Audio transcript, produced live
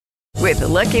With the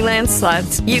Lucky Land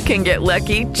Slots, you can get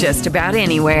lucky just about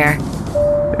anywhere.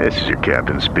 This is your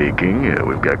captain speaking.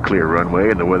 We've got clear runway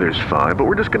and the weather's fine, but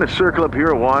we're just going to circle up here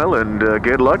a while and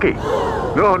get lucky.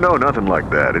 No, nothing like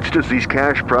that. It's just these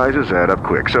cash prizes add up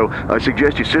quick. So I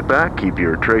suggest you sit back, keep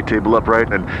your tray table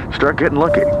upright, and start getting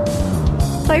lucky.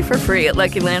 Play for free at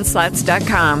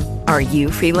LuckyLandSlots.com. Are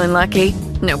you feeling lucky?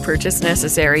 No purchase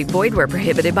necessary. Void where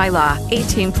prohibited by law.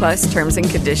 18 plus terms and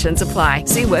conditions apply.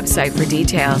 See website for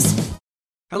details.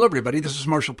 Hello, everybody. This is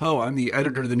Marshall Poe. I'm the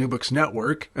editor of the New Books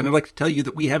Network, and I'd like to tell you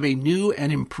that we have a new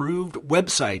and improved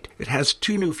website. It has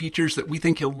 2 new features that we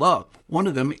think you'll love. One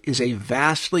of them is a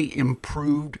vastly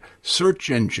improved search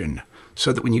engine,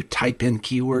 so that when you type in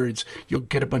keywords, you'll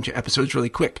get a bunch of episodes really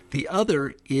quick. The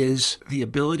other is the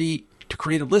ability to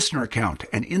create a listener account.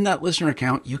 And in that listener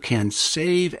account, you can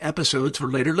save episodes for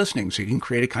later listening. So you can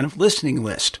create a kind of listening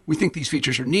list. We think these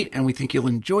features are neat and we think you'll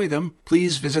enjoy them.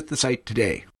 Please visit the site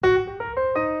today.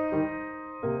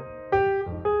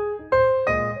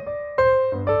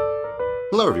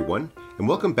 Hello, everyone, and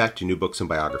welcome back to New Books and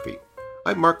Biography.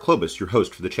 I'm Mark Klobus, your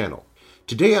host for the channel.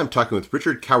 Today I'm talking with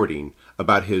Richard Cowardine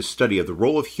about his study of the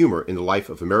role of humor in the life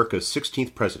of America's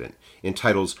 16th president,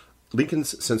 entitled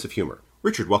Lincoln's Sense of Humor.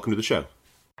 Richard, welcome to the show.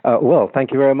 Well,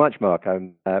 thank you very much, Mark.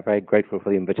 I'm very grateful for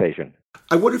the invitation.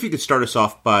 I wonder if you could start us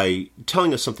off by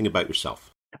telling us something about yourself.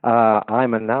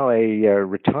 I'm now a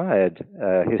retired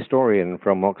historian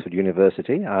from Oxford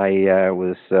University. I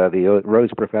was the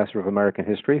Rhodes Professor of American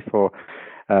History for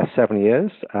 7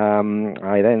 years.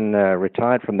 I then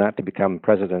retired from that to become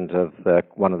president of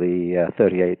one of the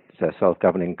 38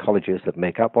 self-governing colleges that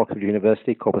make up Oxford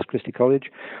University, Corpus Christi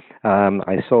College.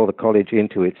 I saw the college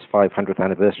into its 500th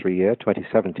anniversary year,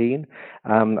 2017,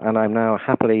 and I'm now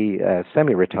happily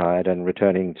semi-retired and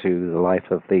returning to the life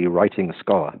of the writing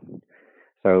scholar.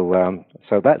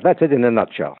 So that's it in a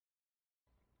nutshell.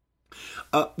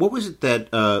 What was it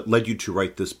that led you to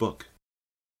write this book?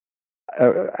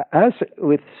 As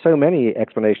with so many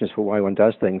explanations for why one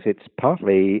does things, it's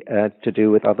partly to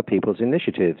do with other people's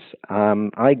initiatives.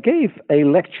 I gave a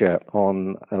lecture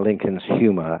on Lincoln's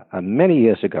humor many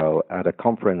years ago at a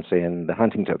conference in the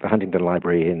Huntington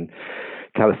Library in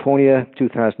California,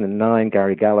 2009.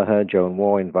 Gary Gallagher, Joan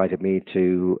Moore invited me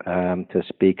to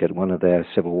speak at one of their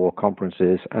Civil War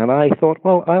conferences, and I thought,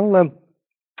 well,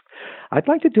 I'd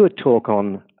like to do a talk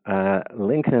on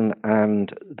Lincoln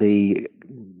and the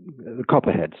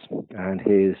Copperheads and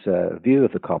his view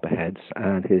of the Copperheads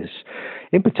and his,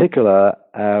 in particular,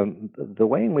 the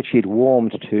way in which he'd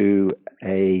warmed to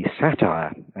a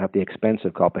satire at the expense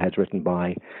of Copperheads written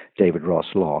by David Ross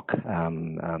Locke.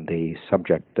 And the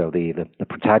subject, or the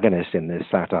protagonist in this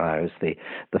satire is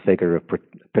the figure of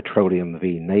Petroleum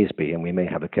V. Naseby, and we may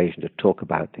have occasion to talk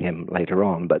about him later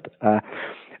on. But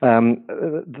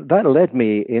that led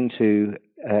me into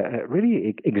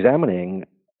really examining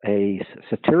a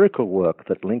satirical work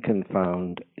that Lincoln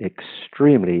found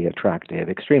extremely attractive,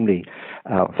 extremely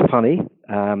funny,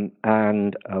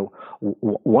 and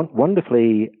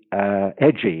wonderfully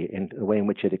edgy in the way in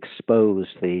which it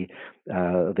exposed the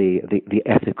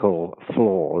ethical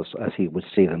flaws, as he would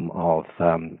see them, of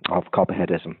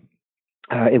Copperheadism.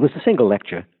 It was a single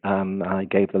lecture. I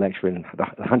gave the lecture in the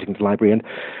Huntington Library,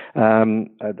 and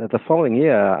the following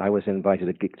year I was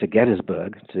invited to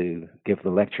Gettysburg to give the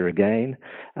lecture again,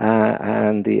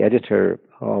 and the editor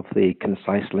of the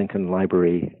Concise Lincoln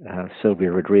Library,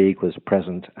 Sylvia Rodrigue, was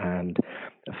present, and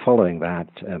following that,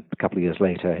 a couple of years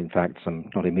later, in fact,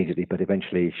 not immediately, but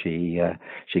eventually she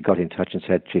got in touch and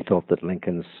said she thought that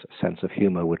Lincoln's sense of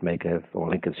humor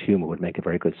Lincoln's humor would make a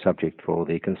very good subject for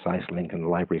the Concise Lincoln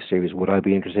Library series. Would I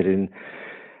be interested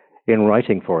in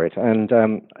writing for it? And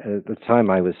at the time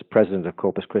I was president of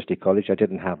Corpus Christi College, I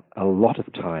didn't have a lot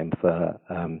of time for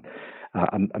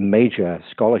a major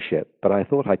scholarship, but I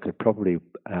thought I could probably,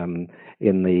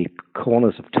 in the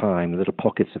corners of time, little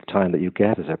pockets of time that you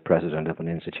get as a president of an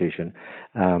institution,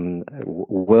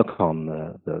 work on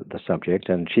the subject.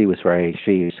 And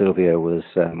Sylvia was,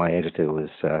 my editor, was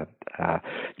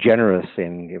generous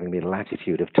in giving me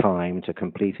latitude of time to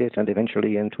complete it. And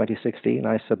eventually in 2016,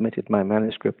 I submitted my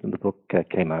manuscript, and the book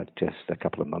came out just a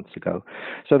couple of months ago.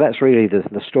 So that's really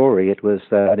the story. It was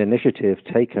an initiative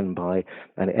taken by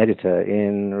an editor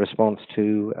in response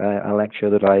to a lecture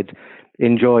that I'd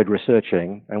enjoyed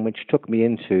researching, and which took me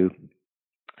into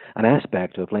an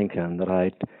aspect of Lincoln that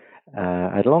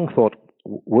I'd long thought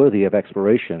worthy of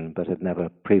exploration, but had never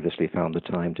previously found the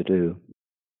time to do.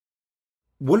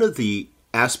 One of the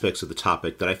aspects of the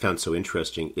topic that I found so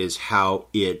interesting is how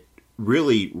it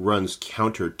really runs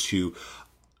counter to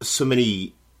so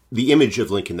many the image of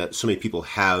Lincoln that so many people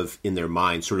have in their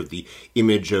mind, sort of the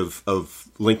image of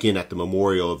Lincoln at the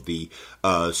memorial of the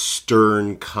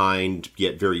stern, kind,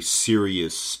 yet very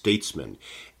serious statesman.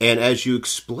 And as you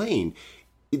explain,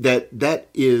 that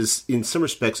is, in some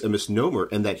respects, a misnomer,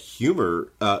 and that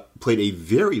humor played a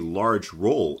very large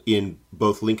role in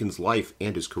both Lincoln's life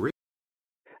and his career.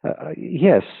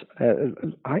 Yes.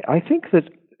 I think that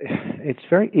it's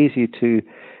very easy to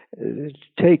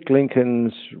take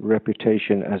Lincoln's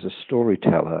reputation as a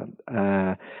storyteller,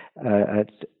 to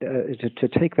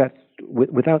take that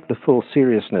without the full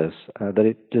seriousness that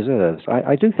it deserves.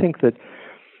 I do think that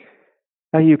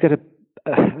you get a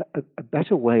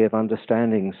better way of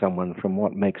understanding someone from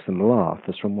what makes them laugh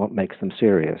as from what makes them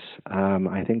serious.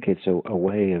 I think it's a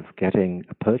way of getting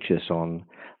a purchase on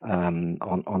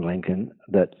Lincoln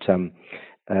that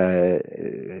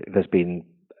has been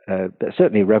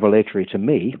certainly revelatory to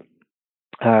me.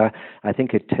 I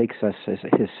think it takes us,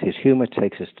 his humor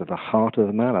takes us to the heart of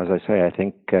the man. As I say, I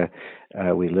think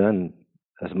we learn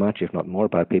as much, if not more,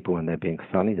 about people when they're being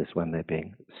funny as when they're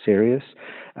being serious.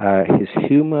 His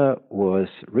humor was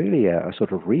really a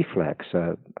sort of reflex,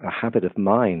 a habit of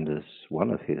mind, as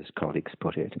one of his colleagues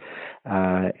put it.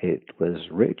 It was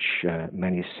rich,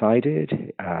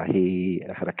 many-sided. He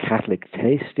had a Catholic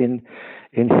taste in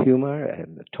humor,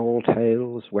 and tall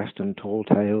tales, Western tall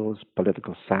tales,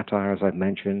 political satire, as I've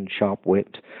mentioned, sharp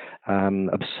wit,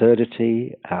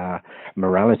 absurdity,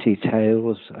 morality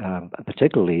tales,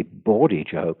 particularly bawdy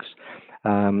jokes.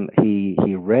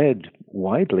 He read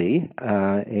widely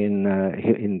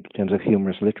in terms of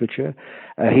humorous literature.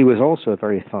 He was also a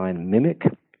very fine mimic.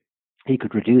 He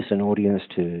could reduce an audience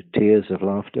to tears of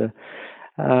laughter.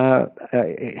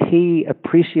 He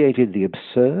appreciated the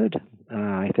absurd.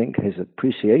 I think his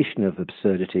appreciation of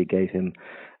absurdity gave him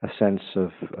a sense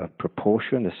of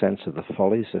proportion, a sense of the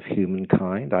follies of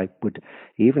humankind. I would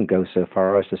even go so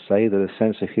far as to say that a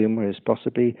sense of humor is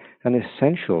possibly an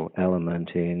essential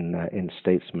element in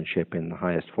statesmanship, in the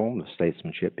highest form of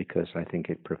statesmanship, because I think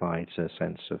it provides a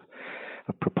sense of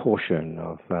proportion,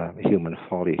 of human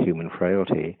folly, human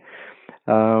frailty.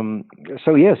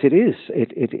 So yes, it is.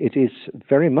 It is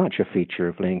very much a feature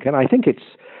of Lincoln. I think it's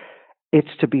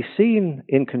to be seen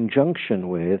in conjunction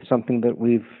with something that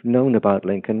we've known about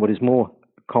Lincoln, what is more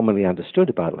commonly understood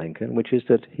about Lincoln, which is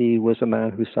that he was a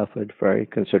man who suffered very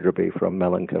considerably from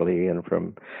melancholy and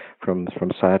from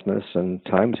sadness and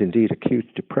times indeed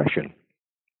acute depression.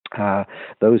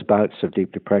 Those bouts of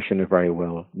deep depression are very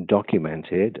well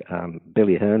documented.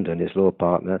 Billy Herndon, his law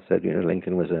partner, said,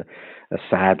 Lincoln was a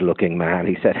sad-looking man.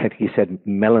 He said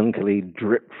melancholy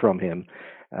dripped from him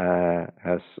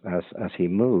as he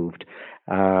moved.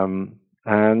 And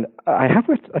I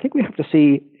think we have to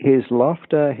see his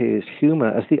laughter, his humor,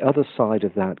 as the other side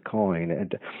of that coin.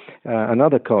 And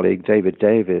another colleague, Judge David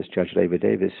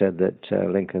Davis, said that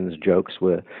Lincoln's jokes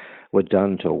were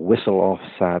done to whistle off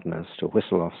sadness.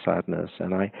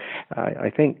 And I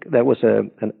think there was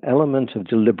an element of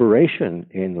deliberation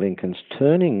in Lincoln's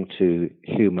turning to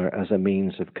humor as a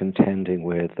means of contending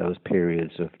with those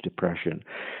periods of depression.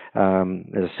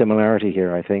 There's a similarity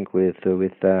here, I think, with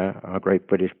our great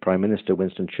British Prime Minister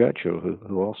Winston Churchill,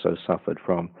 who also suffered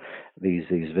from these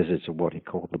visits of what he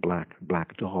called the black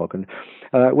dog. And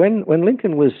when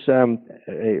Lincoln was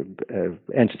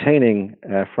entertaining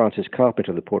Francis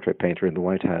Carpenter, the portrait painter, in the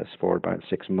White House for about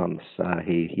 6 months,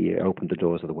 he opened the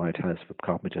doors of the White House for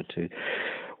Carpenter to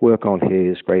work on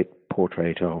his great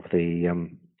portrait of the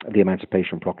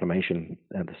Emancipation Proclamation,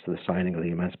 the signing of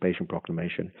the Emancipation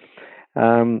Proclamation.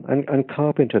 And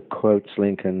Carpenter quotes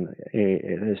Lincoln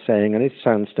as saying, and it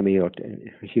sounds to me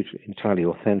entirely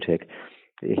authentic,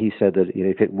 he said that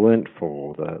if it weren't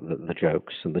for the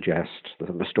jokes and the jests,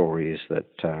 the stories that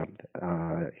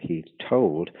he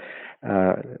told,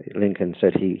 Lincoln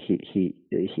said he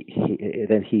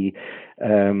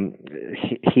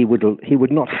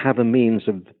would not have a means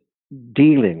of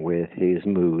dealing with his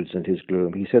moods and his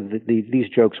gloom. He said that these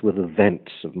jokes were the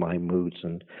vents of my moods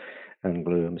and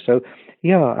gloom. So,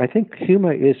 yeah, I think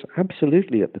humor is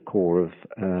absolutely at the core of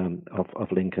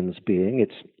Lincoln's being.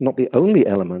 It's not the only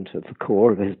element at the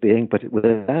core of his being, but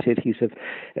without it, he said,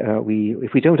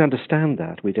 if we don't understand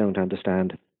that, we don't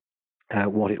understand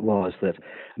what it was that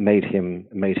made him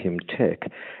tick.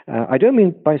 I don't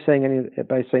mean by saying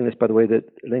this, by the way, that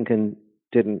Lincoln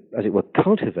didn't, as it were,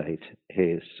 cultivate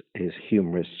his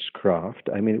humorous craft.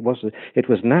 I mean, it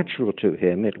was natural to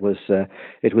him. It was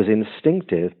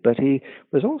instinctive, but he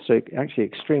was also actually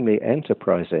extremely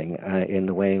enterprising in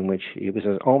the way in which he was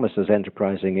almost as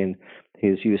enterprising in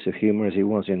his use of humor as he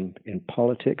was in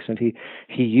politics, and he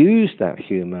used that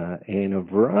humor in a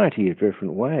variety of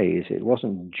different ways. It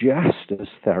wasn't just as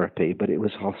therapy, but it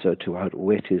was also to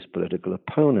outwit his political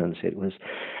opponents. It was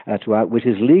to outwit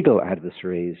his legal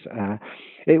adversaries.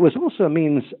 It was also a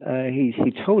means,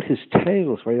 he told his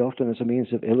tales very often as a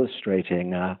means of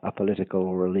illustrating a political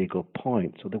or a legal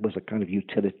point. So there was a kind of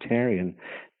utilitarian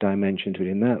dimension to it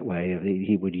in that way.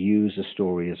 He would use a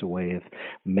story as a way of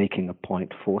making a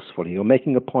point forcefully or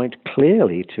making a point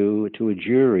clearly to a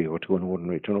jury or to an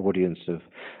audience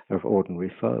of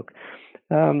ordinary folk.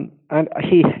 And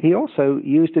he also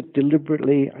used it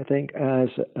deliberately, I think, as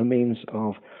a means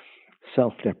of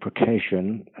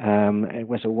self-deprecation. It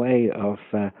was a way of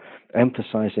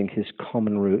emphasizing his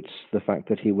common roots, the fact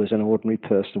that he was an ordinary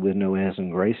person with no airs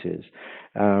and graces.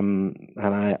 And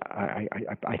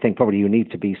I think probably you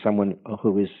need to be someone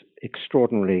who is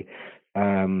extraordinarily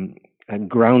and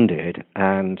grounded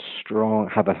and strong,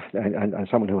 and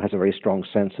someone who has a very strong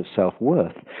sense of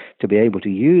self-worth to be able to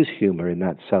use humor in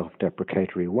that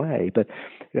self-deprecatory way. But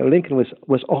Lincoln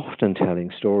was often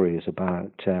telling stories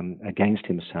about against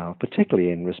himself,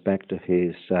 particularly in respect of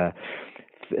his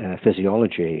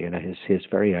physiology, his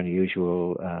very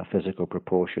unusual physical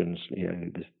proportions.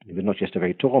 He was not just a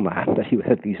very tall man, but he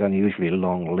had these unusually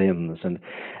long limbs, and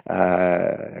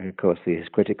of course his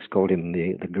critics called him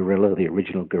the gorilla, the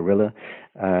original gorilla.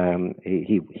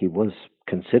 He was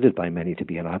considered by many to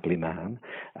be an ugly man,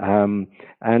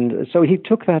 and so he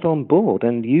took that on board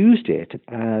and used it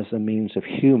as a means of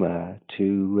humor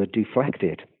to deflect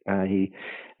it.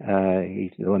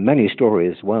 There were many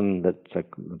stories. One that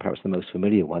perhaps the most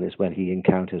familiar one is when he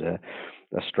encountered a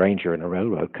stranger in a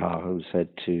railroad car who said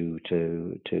to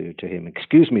him,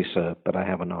 "Excuse me, sir, but I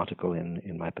have an article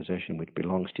in my possession which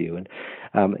belongs to you."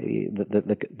 And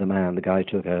the guy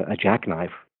took a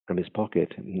jackknife from his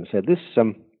pocket and said,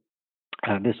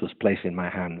 "This was placed in my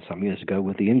hand some years ago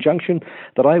with the injunction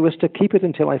that I was to keep it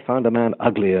until I found a man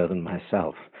uglier than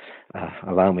myself.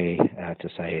 Allow me to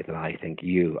say that I think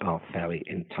you are fairly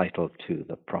entitled to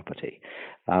the property."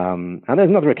 And there's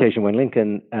another occasion when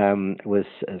Lincoln was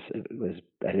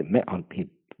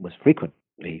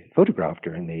frequently photographed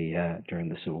during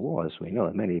the Civil War. As we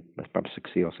know, many, perhaps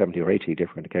 60 or 70 or 80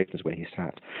 different occasions where he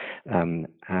sat. And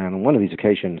on one of these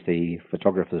occasions, the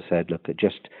photographer said, "Look,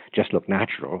 just look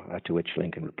natural," to which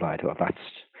Lincoln replied, "Oh,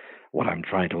 that's what I'm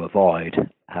trying to avoid."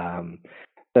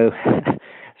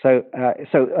 So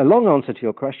a long answer to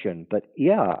your question, but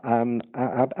yeah,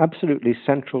 absolutely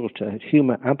central to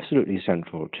humor, absolutely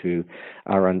central to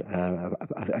our and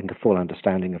a full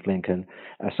understanding of Lincoln,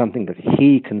 something that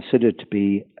he considered to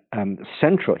be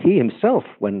central. He himself,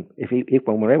 when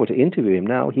we're able to interview him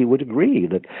now, he would agree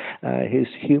that his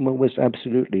humor was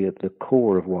absolutely at the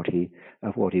core of what he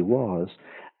was,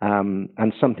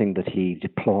 and something that he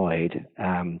deployed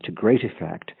to great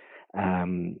effect.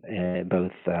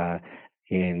 Both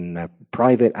in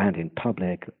private and in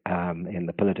public, in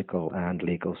the political and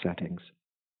legal settings.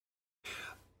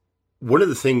 One of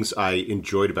the things I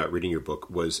enjoyed about reading your book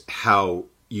was how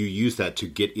you use that to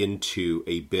get into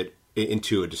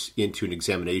an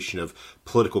examination of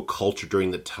political culture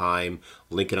during the time,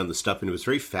 Lincoln on the stuff, and it was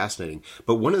very fascinating.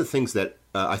 But one of the things that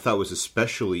I thought was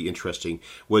especially interesting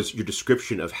was your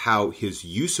description of how his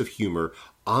use of humor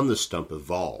on the stump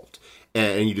evolved.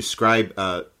 And you describe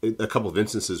a couple of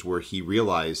instances where he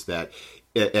realized that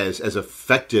as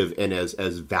effective and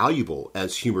as valuable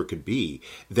as humor could be,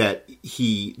 that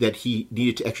he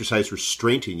needed to exercise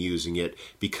restraint in using it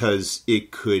because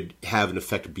it could have an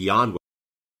effect beyond.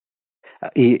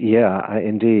 Yeah,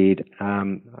 indeed.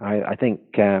 I think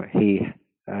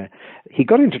he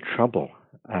got into trouble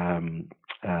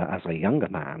as a younger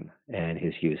man in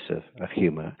his use of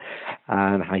humor.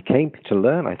 And I came to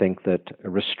learn, I think, that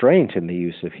restraint in the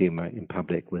use of humor in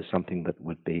public was something that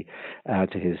would be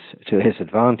to his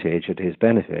advantage, to his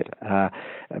benefit.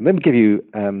 Let me give you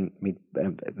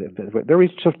there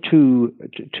is sort of two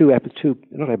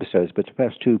not episodes, but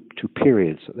perhaps two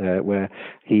periods where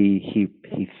he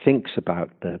thinks about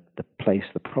the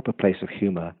proper place of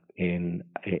humor in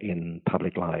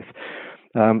public life.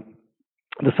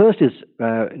 The first is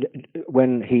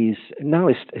when he's now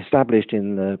established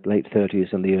in the late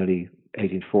 30s and the early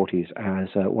 1840s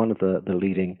as one of the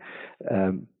leading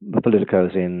political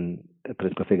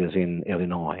figures in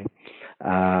Illinois.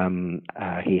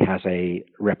 He has a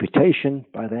reputation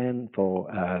by then for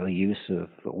the use of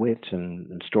wit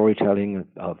and storytelling,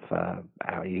 of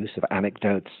use of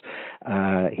anecdotes.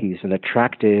 He's an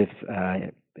attractive,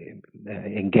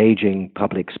 engaging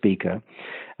public speaker.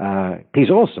 He's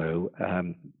also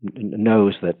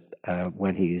knows that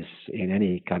when he's in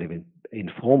any kind of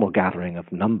informal gathering of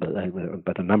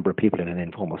but a number of people in an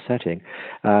informal setting,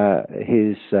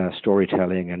 his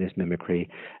storytelling and his mimicry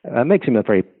makes him a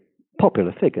very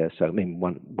popular figure. So, I mean,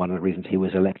 one of the reasons he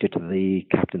was elected to the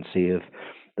captaincy of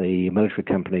the military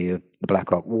company of the Black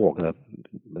Hawk War,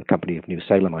 the company of New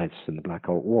Salemites in the Black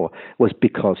Hawk War, was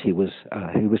because he was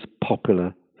a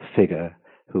popular figure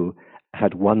who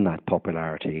had won that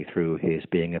popularity through his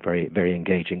being a very, very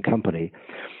engaging company.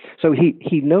 So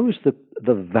he knows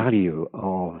the value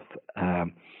of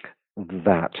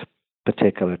that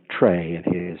particular tray in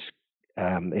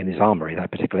his armory,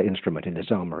 that particular instrument in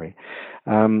his armory.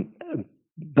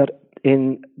 But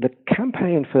in the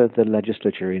campaign for the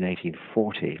legislature in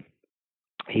 1840,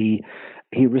 he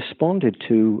responded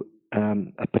to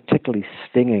a particularly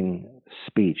stinging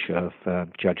speech of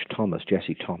Judge Thomas,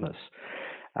 Jesse Thomas.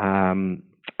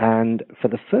 And for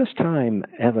the first time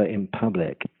ever in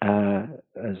public,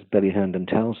 as Billy Herndon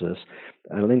tells us,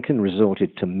 Lincoln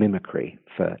resorted to mimicry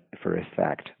for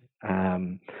effect.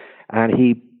 And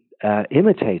he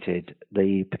imitated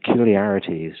the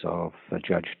peculiarities of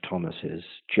Judge Thomas's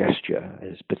gesture,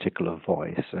 his particular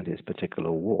voice, and his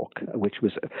particular walk, which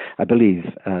was, I believe,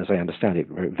 as I understand it,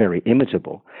 very, very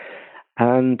imitable.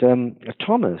 And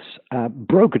Thomas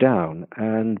broke down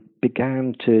and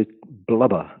began to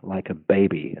blubber like a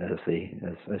baby, as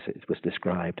it was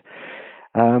described.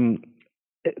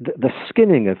 The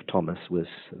skinning of Thomas was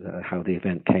how the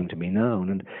event came to be known,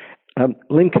 and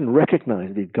Lincoln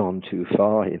recognized he'd gone too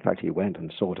far. In fact, he went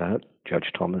and sought out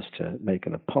Judge Thomas to make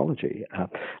an apology.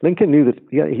 Lincoln knew that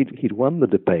he'd won the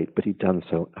debate, but he'd done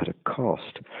so at a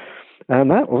cost.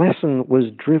 And that lesson was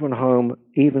driven home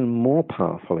even more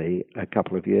powerfully a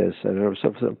couple of years. There was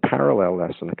a parallel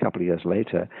lesson a couple of years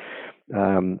later,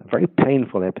 a very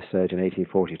painful episode in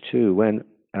 1842 when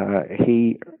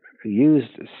he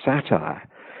used satire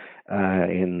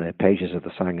in the pages of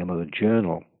the Sangamon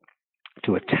Journal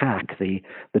to attack the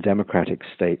Democratic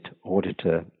State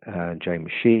Auditor, James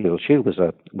Shield. Shield was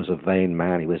a vain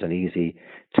man. He was an easy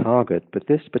target, but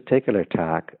this particular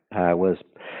attack was,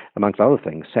 amongst other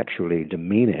things, sexually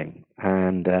demeaning.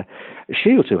 And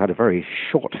Shields, who had a very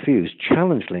short fuse,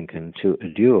 challenged Lincoln to a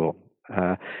duel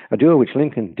which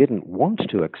Lincoln didn't want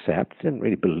to accept, didn't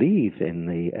really believe in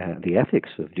the ethics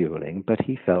of dueling, but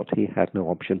he felt he had no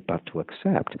option but to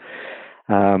accept.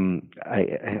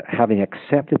 Having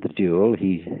accepted the duel,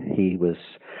 he was,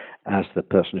 as the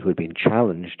person who had been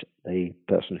challenged, the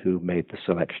person who made the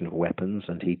selection of weapons,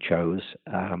 and he chose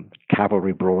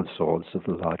cavalry broadswords of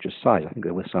the largest size. I think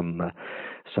there was some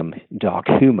dark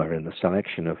humor in the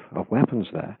selection of weapons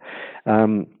there.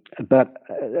 But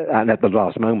at the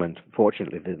last moment,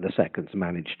 fortunately, the seconds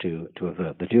managed to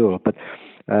avert the duel. But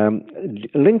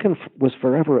Lincoln was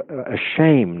forever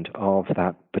ashamed of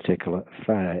that particular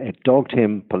affair. It dogged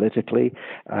him politically.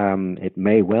 It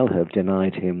may well have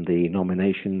denied him the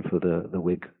nomination for the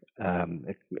Whig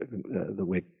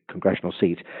congressional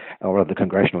seat, or the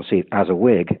congressional seat as a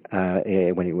Whig,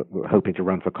 when he was hoping to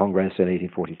run for Congress in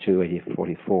 1842,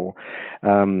 1844.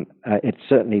 It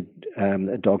certainly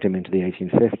dogged him into the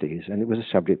 1850s, and it was a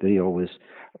subject that he always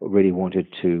really wanted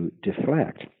to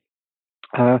deflect.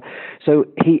 So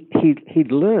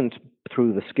he'd learned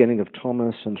through the skinning of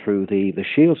Thomas and through the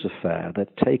Shields affair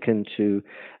that taken to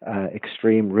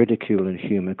extreme ridicule and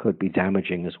humor could be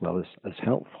damaging as well as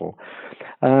helpful.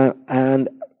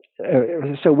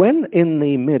 So when in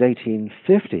the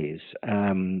mid-1850s,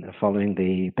 following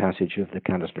the passage of the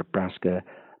Kansas-Nebraska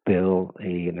Bill,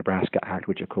 the Nebraska Act,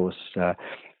 which of course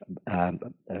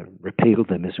repealed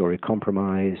the Missouri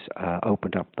Compromise,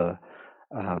 opened up the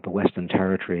Western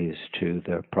territories to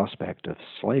the prospect of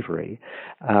slavery,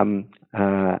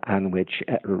 and which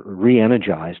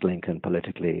re-energized Lincoln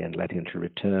politically and led him to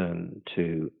return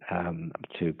to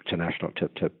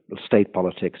state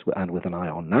politics and with an eye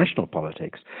on national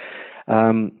politics.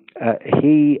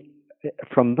 He,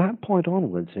 from that point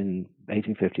onwards, in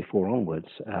 1854 onwards,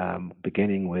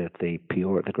 beginning with the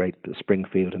great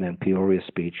Springfield and then Peoria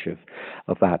speech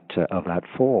of that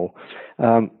fall.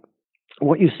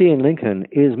 What you see in Lincoln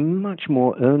is much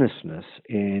more earnestness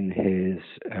in his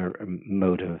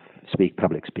mode of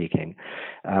public speaking.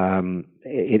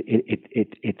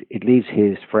 It leads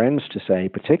his friends to say,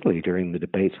 particularly during the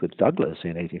debates with Douglas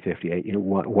in 1858,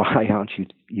 why aren't you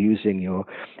using your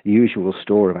usual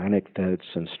store of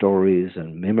anecdotes and stories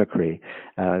and mimicry,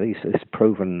 this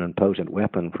proven and potent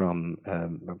weapon from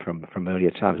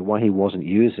earlier times? Why he wasn't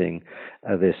using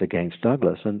this against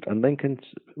Douglas? And Lincoln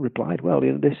replied, well,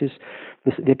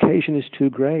 the occasion is too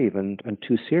grave and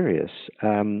too serious.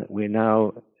 We're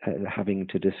now having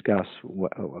to discuss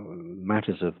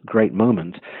matters of great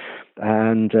moment,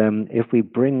 and if we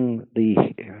bring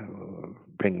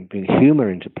bring humor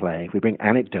into play, if we bring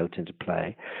anecdotes into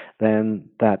play, then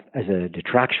that is a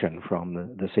detraction from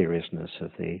the seriousness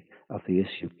of the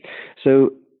issue.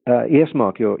 So yes,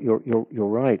 Mark, you're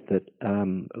right that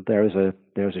there is a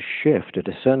shift, a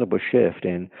discernible shift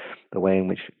in the way in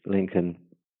which Lincoln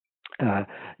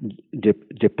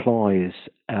deploys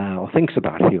or thinks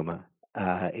about humor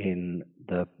in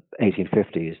the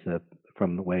 1850s,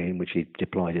 from the way in which he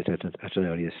deployed it at an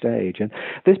earlier stage. And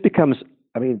this becomes,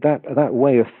 I mean, that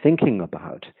way of thinking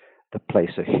about the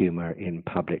place of humor in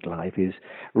public life is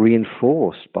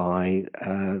reinforced by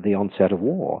the onset of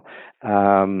war.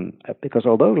 Because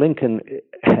although Lincoln,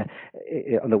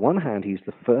 on the one hand, he's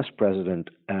the first president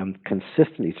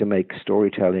consistently to make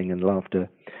storytelling and laughter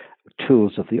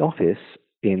tools of the office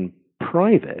in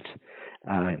private,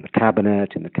 in the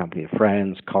cabinet, in the company of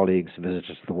friends, colleagues,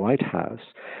 visitors to the White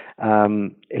House.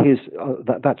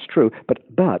 That's true, but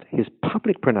his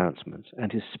public pronouncements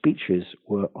and his speeches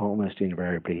were almost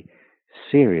invariably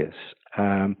serious.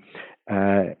 What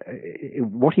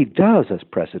he does as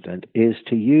president is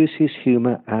to use his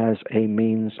humor as a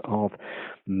means of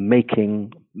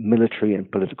making military and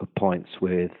political points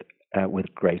with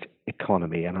great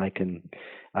economy, and I can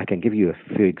give you a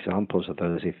few examples of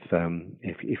those if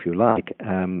you like.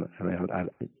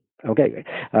 Okay.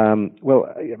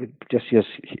 Well, just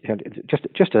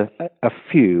a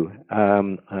few,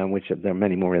 which there are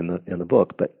many more in the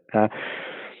book. But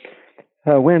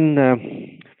so one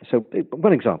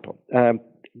example,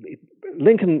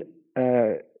 Lincoln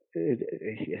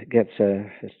gets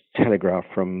a telegram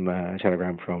from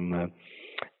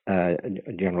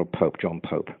General Pope,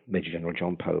 Major General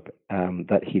John Pope,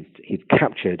 that he'd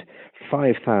captured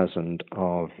 5,000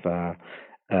 of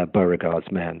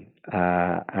Beauregard's men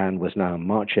and was now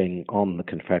marching on the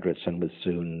Confederates and would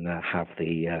soon have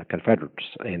the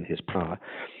Confederates in his power.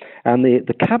 And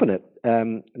the cabinet,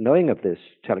 knowing of this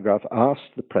telegraph,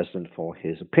 asked the president for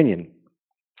his opinion.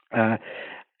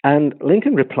 And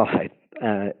Lincoln replied,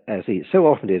 as he so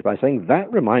often did, by saying,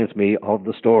 "That reminds me of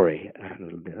the story."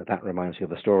 And that reminds me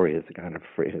of the story is the kind of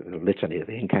litany,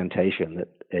 the incantation that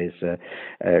is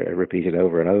repeated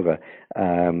over and over,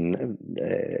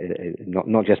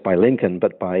 not just by Lincoln,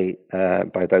 but by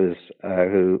those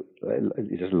who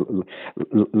just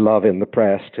love in the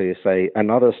press to say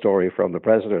another story from the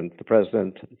president. The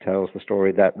president tells the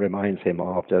story that reminds him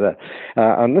of.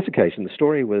 On this occasion, the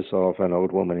story was of an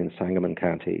old woman in Sangamon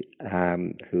County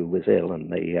who was ill, and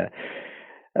the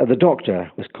doctor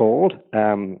was called.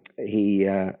 He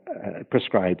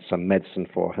prescribed some medicine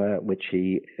for her,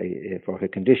 for her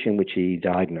condition, which he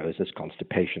diagnosed as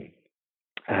constipation.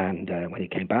 And when he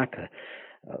came back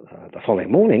the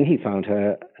following morning, he found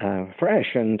her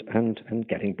fresh and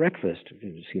getting breakfast.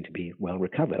 She seemed to be well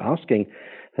recovered. Asking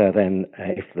her then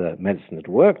if the medicine had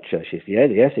worked, she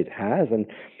said, "Yes, it has." And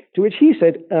to which he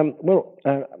said,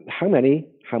 how many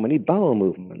bowel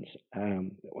movements?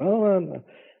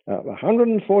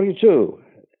 142.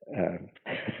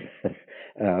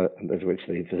 To which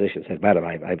the physician said, "Madam,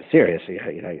 I'm serious.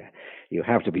 You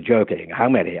have to be joking. How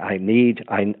many? I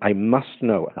must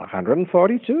know."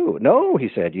 142. "No," he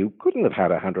said, "you couldn't have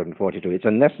had 142. It's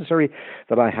unnecessary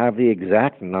that I have the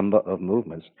exact number of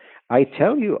movements. I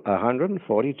tell you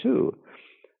 142.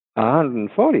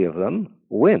 140 of them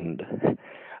wind."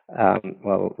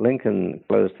 Well, Lincoln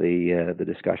closed the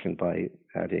discussion by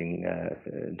telling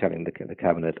the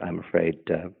cabinet, "I'm afraid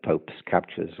Pope's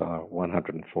captures are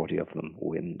 140 of them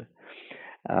wind."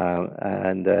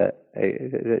 And there's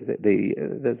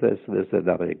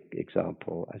another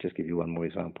example. I'll just give you one more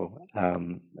example.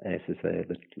 This is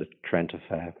the Trent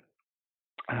affair.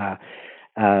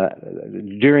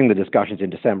 During the discussions in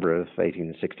December of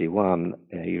 1861,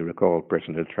 you recall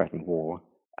Britain had threatened war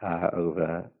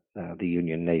over the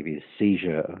Union Navy's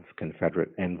seizure of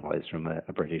Confederate envoys from a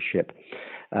British ship.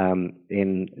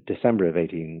 In December of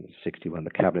 1861,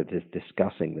 the cabinet is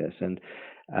discussing this, and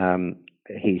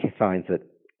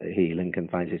Lincoln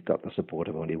finds he's got the support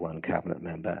of only one cabinet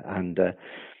member, and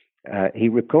he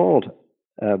recalled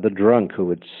the drunk who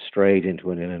had strayed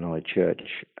into an Illinois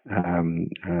church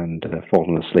and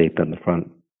fallen asleep in the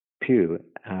front pew.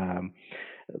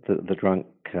 The drunk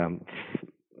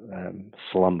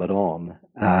slumbered on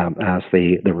as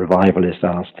the revivalist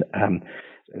asked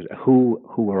who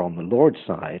were on the Lord's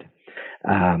side,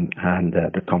 and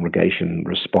the congregation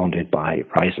responded by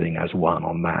rising as one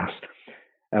en masse.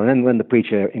 And then when the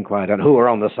preacher inquired on who were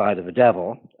on the side of the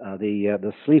devil,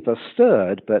 the sleeper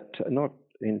stirred, but not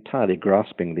entirely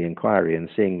grasping the inquiry and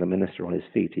seeing the minister on his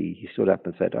feet, he stood up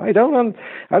and said, I don't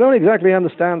exactly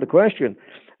understand the question,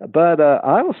 but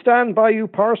I'll stand by you,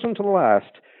 parson, to the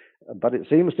last. But it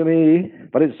seems to me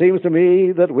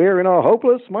that we're in a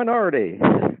hopeless minority.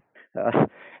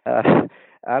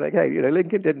 And again,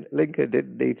 Lincoln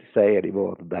didn't need to say any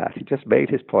more than that. He just made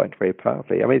his point very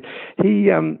powerfully. I mean,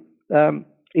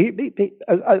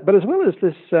 but as well as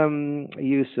this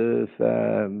use of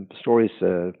stories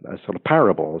as sort of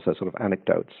parables, as sort of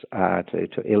anecdotes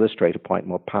to illustrate a point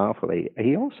more powerfully,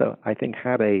 he also, I think,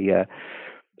 had a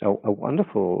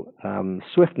wonderful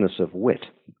swiftness of wit.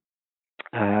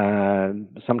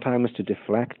 Sometimes to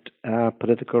deflect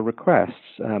political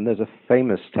requests. There's a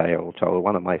famous tale told,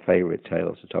 one of my favorite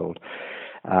tales told,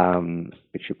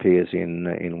 which appears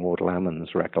in Ward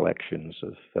Lammon's recollections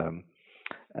of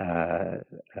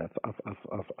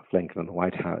Lincoln and the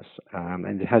White House,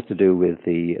 and it has to do with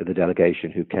the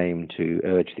delegation who came to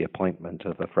urge the appointment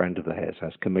of a friend of theirs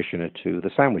as commissioner to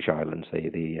the Sandwich Islands,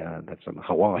 that's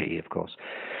Hawaii, of course.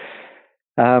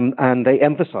 And they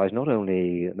emphasized not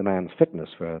only the man's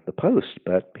fitness for the post,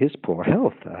 but his poor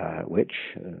health, which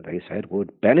they said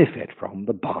would benefit from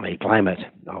the balmy climate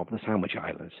of the Sandwich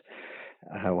Islands.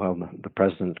 Well, the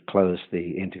president closed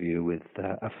the interview with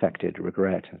affected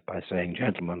regret by saying,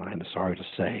 "Gentlemen, I'm sorry to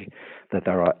say that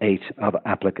there are 8 other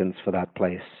applicants for that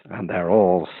place, and they're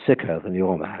all sicker than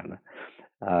your man."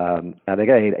 And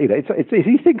again,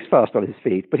 he thinks fast on his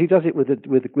feet, but he does it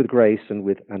with grace and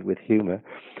with humor.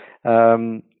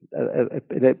 In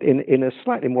a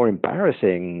slightly more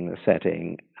embarrassing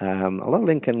setting, although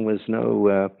Lincoln was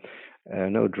no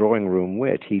drawing room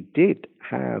wit, he did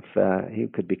have he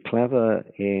could be clever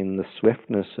in the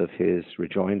swiftness of his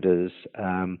rejoinders,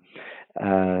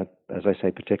 as I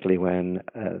say, particularly when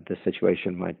the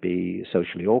situation might be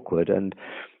socially awkward. And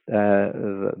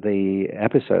the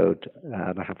episode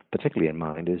that I have particularly in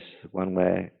mind is one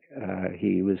where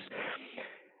he was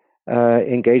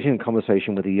engaging in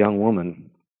conversation with a young woman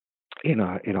in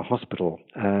a hospital.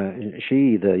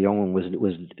 The young woman,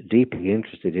 was deeply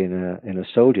interested in a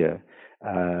soldier,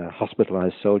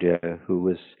 hospitalized soldier who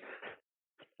was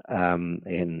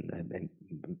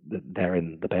there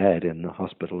in the bed in the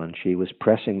hospital, and she was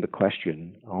pressing the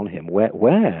question on him.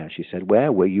 Where? She said,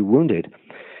 "Where were you wounded?"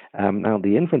 Now,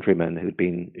 the infantryman who'd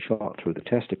been shot through the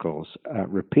testicles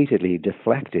repeatedly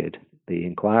deflected the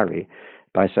inquiry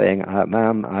by saying,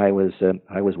 "Ma'am, I was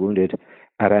wounded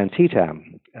at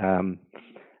Antietam."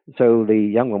 So the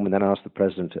young woman then asked the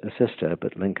president to assist her,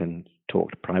 but Lincoln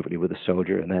talked privately with the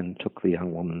soldier and then took the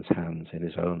young woman's hands in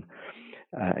his own,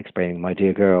 explaining, "My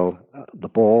dear girl, the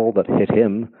ball that hit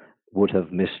him would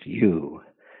have missed you."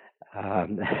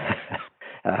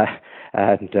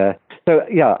 So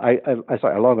yeah, I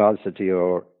saw a long answer to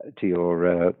your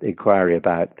inquiry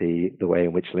about the way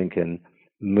in which Lincoln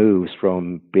moves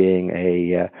from being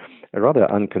a rather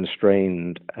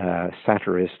unconstrained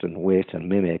satirist and wit and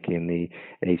mimic in the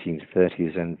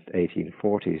 1830s and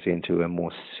 1840s into a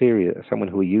more serious, someone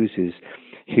who uses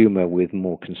humor with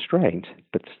more constraint,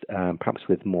 but perhaps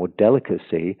with more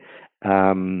delicacy,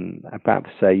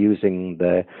 perhaps using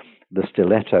the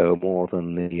stiletto more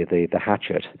than the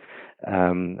hatchet,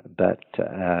 but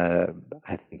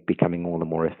I think becoming all the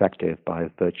more effective by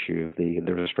virtue of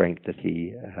the restraint that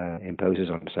he imposes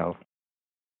on himself.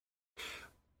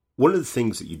 One of the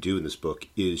things that you do in this book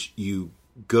is you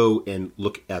go and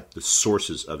look at the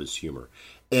sources of his humor.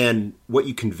 And what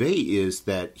you convey is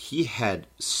that he had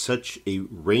such a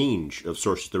range of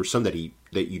sources. There were some that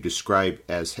you describe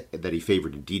as that he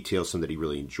favored in detail, some that he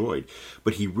really enjoyed.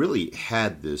 But he really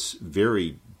had this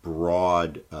very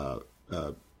broad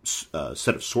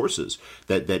set of sources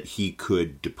that he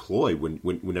could deploy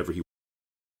whenever he.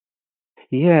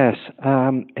 Yes,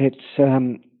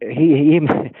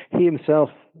 he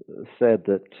himself said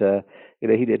that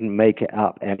he didn't make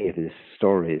up any of his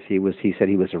stories. He said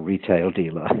he was a retail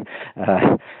dealer,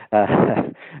 and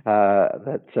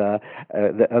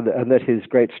that his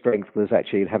great strength was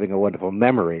actually having a wonderful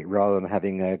memory rather than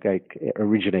having a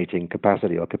originating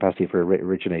capacity or capacity for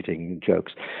originating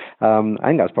jokes. I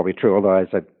think that's probably true. Although,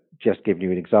 as I just given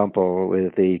you an example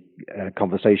with the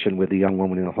conversation with the young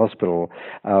woman in the hospital,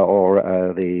 or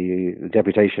the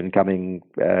deputation coming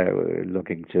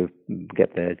looking to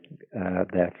get their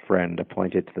friend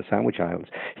appointed to the Sandwich Islands.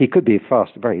 He could be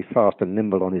very fast and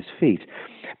nimble on his feet.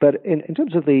 But in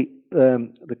terms of the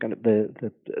kind of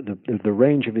the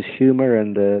range of his humor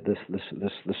and the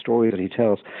stories that he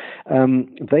tells,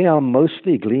 they are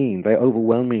mostly gleaned, they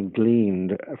overwhelmingly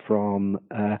gleaned from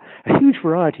a huge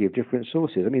variety of different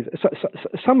sources. I mean,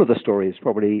 some of the stories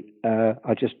probably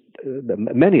are just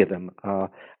many of them are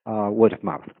word of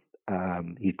mouth.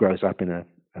 He grows up in a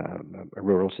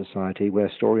rural society where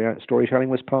storytelling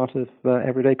was part of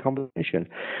everyday conversation.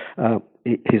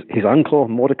 His uncle,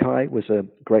 Mordecai, was a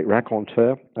great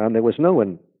raconteur, and there was no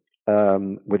one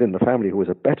within the family who was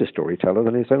a better storyteller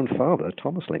than his own father,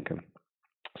 Thomas Lincoln.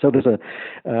 So there's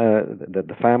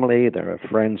the family, there are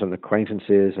friends and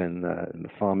acquaintances in the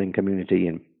farming community,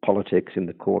 in politics, in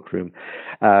the courtroom,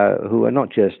 who are not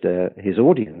just his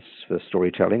audience for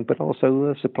storytelling, but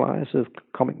also suppliers of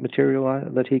comic material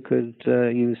that he could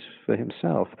use for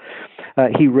himself.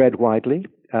 He read widely.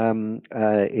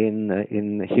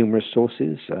 In humorous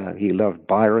sources. He loved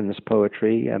Byron's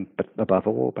poetry, but above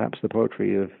all, perhaps the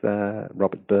poetry of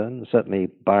Robert Burns. Certainly,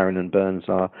 Byron and Burns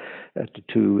are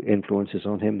two influences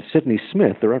on him. Sidney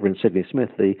Smith, the Reverend Sidney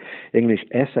Smith, the English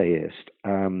essayist,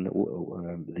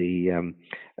 the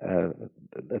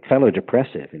fellow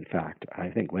depressive, in fact. I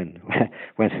think when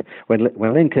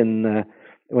Lincoln.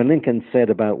 When Lincoln said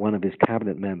about one of his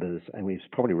cabinet members, and he was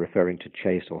probably referring to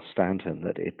Chase or Stanton,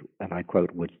 that it, and I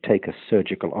quote, would take a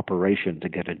surgical operation to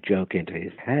get a joke into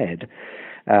his head,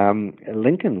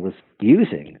 Lincoln was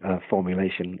using a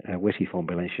witty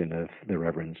formulation of the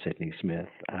Reverend Sidney Smith,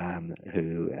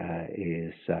 who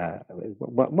is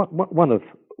one of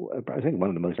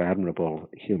the most admirable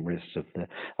humorists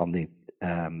on the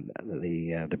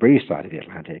British side of the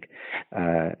Atlantic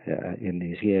in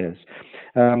these years.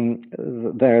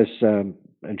 There's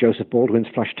Joseph Baldwin's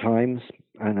Flush Times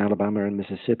and Alabama and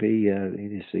Mississippi.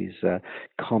 These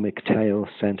comic tales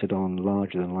centered on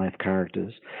larger-than-life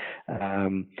characters.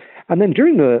 And then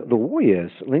during the war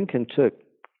years, Lincoln took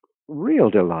real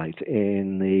delight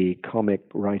in the comic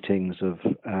writings of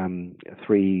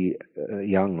three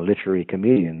young literary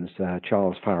comedians,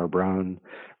 Charles Farrar Brown,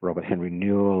 Robert Henry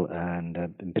Newell, and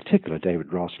in particular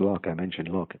David Ross Locke. I mentioned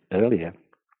Locke earlier.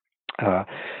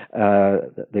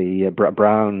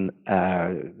 Brown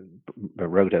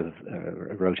wrote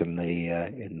in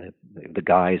the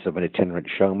guise of an itinerant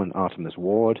showman, Artemus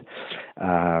Ward.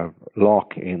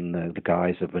 Locke in the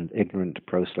guise of an ignorant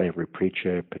pro-slavery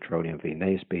preacher, Petroleum v.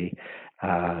 Naseby.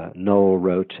 Noel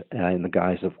wrote in the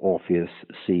guise of Orpheus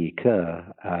C. Kerr.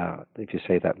 If you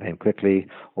say that name quickly,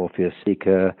 Orpheus C.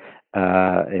 Kerr,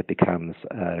 it becomes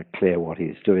clear what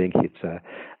he's doing.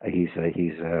 He's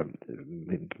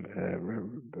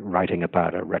writing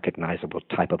about a recognizable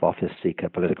type of office seeker,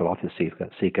 political office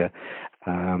seeker,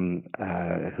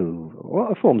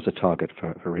 who forms a target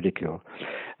for ridicule.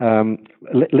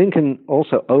 Lincoln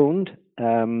also owned.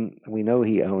 We know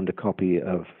he owned a copy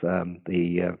of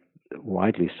the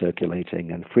widely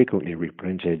circulating and frequently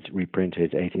reprinted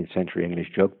 18th century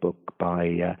English joke book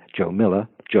by Joe Miller,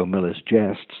 Joe Miller's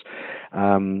Jests.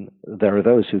 There are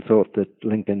those who thought that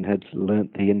Lincoln had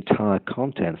learnt the entire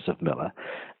contents of Miller,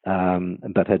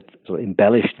 but had sort of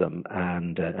embellished them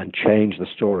and changed the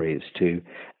stories to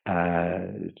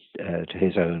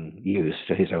his own use,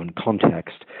 to his own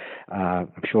context.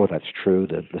 I'm sure that's true.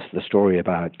 The story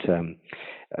about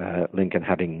Lincoln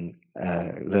having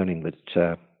learning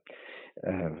that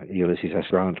Ulysses S.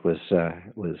 Grant was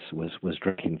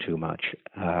drinking too much,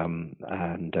 and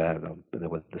there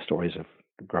were the stories of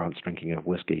Grant's drinking of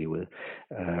whiskey were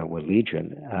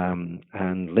legion.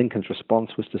 And Lincoln's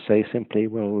response was to say simply,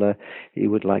 well, he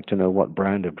would like to know what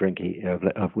brand of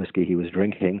whiskey he was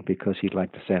drinking, because he'd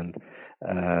like to send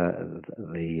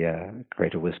the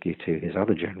crate of whiskey to his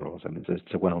other generals. I mean,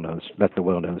 that's a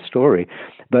well-known story,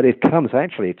 but it comes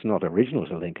it's not original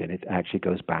to Lincoln. It actually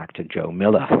goes back to Joe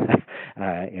Miller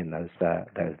in the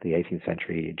 18th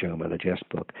century Joe Miller Jest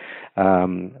book,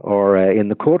 or in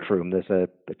the courtroom. There's a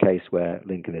case where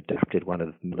Lincoln adapted one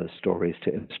of Miller's stories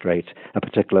to illustrate a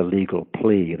particular legal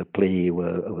plea. The plea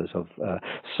was of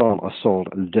sans assault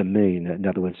demean, in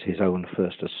other words, his own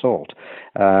first assault.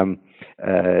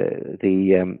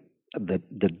 The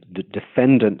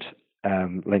defendant,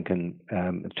 Lincoln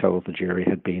told the jury,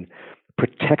 had been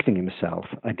protecting himself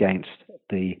against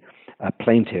the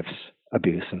plaintiff's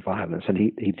abuse and violence, and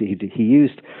he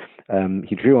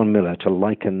drew on Miller to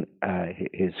liken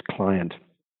his client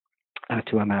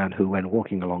to a man who, when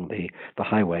walking along the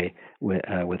highway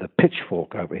with a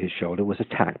pitchfork over his shoulder, was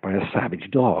attacked by a savage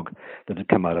dog that had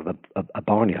come out of a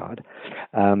barnyard,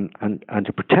 and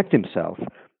to protect himself,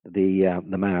 the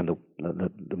man who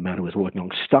was walking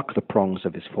along stuck the prongs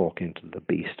of his fork into the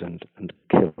beast and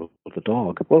killed the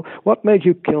dog. "Well, what made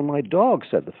you kill my dog?"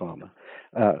 said the farmer.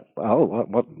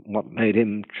 What made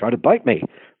him try to bite me?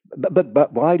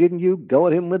 But why didn't you go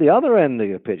at him with the other end of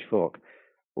your pitchfork?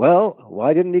 Well,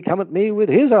 why didn't he come at me with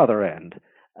his other end?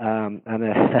 And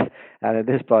at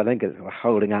this point, Lincoln was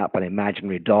holding up an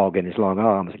imaginary dog in his long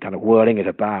arms, and kind of whirling it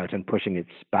about and pushing its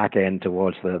back end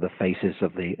towards the faces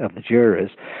of the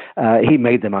jurors. He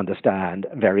made them understand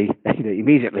very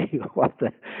immediately what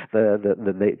the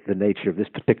nature of this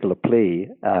particular plea,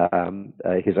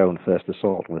 his own first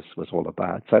assault, was all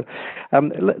about. So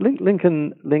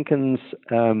Lincoln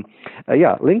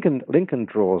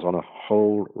draws on a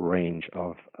whole range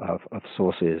of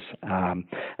sources.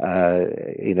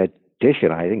 In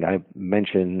addition, I think I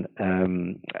mentioned,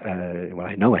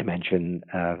 I know I mentioned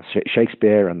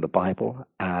Shakespeare and the Bible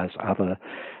as other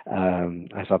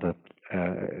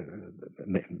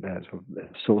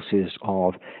sources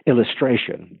of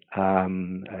illustration.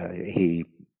 He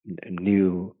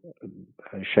knew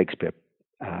Shakespeare.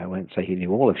 I won't say he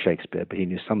knew all of Shakespeare, but he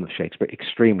knew some of Shakespeare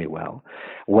extremely well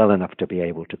enough to be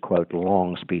able to quote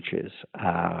long speeches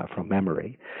from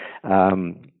memory.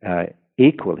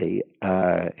 Equally,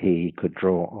 he could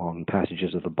draw on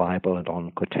passages of the Bible and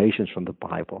on quotations from the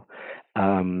Bible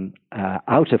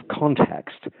out of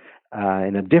context,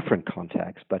 in a different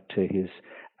context, but to his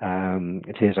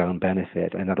own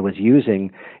benefit. In other words,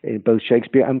 using both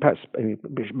Shakespeare and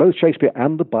both Shakespeare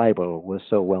and the Bible were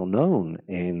so well known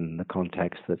in the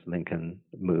context that Lincoln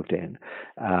moved in.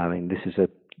 This is a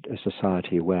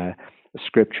society where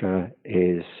Scripture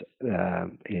is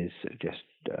just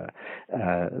the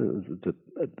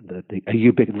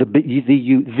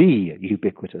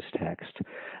ubiquitous text,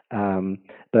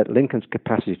 but Lincoln's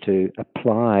capacity to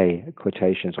apply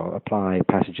quotations or apply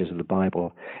passages of the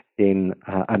Bible in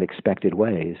unexpected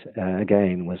ways,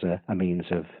 again, was a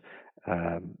means of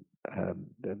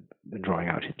drawing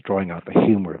out the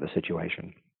humor of the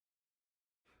situation.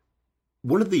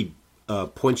 One of the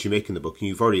points you make in the book, and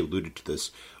you've already alluded to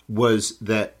this, was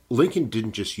that Lincoln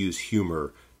didn't just use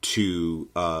humor to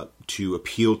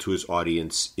appeal to his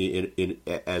audience in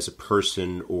as a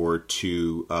person or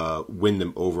to win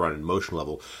them over on an emotional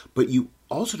level, but you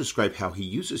also describe how he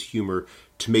uses humor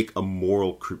to make a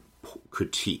moral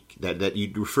critique that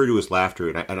you refer to as laughter,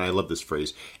 and I love this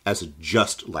phrase, as a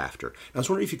just laughter. And I was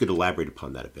wondering if you could elaborate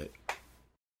upon that a bit.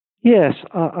 Yes,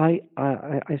 I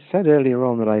said earlier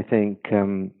on that I think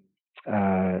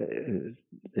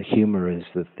the humor is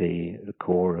the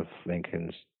core of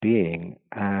Lincoln's being,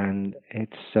 and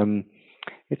it's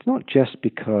not just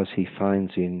because he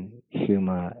finds in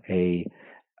humor a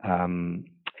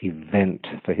event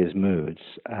for his moods.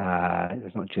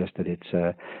 It's not just that it's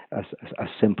a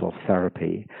simple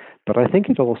therapy, but I think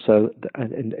it also,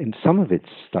 in some of its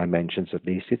dimensions at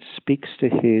least, it speaks to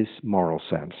his moral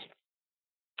sense.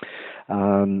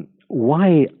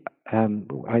 Why?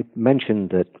 I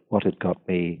mentioned that what had got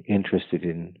me interested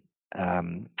in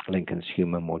Lincoln's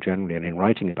humor more generally, and in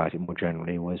writing about it more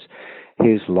generally, was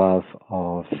his love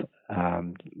of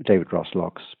David Ross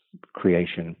Locke's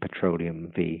creation,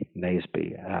 Petroleum v.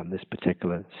 Naseby, this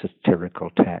particular satirical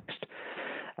text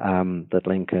that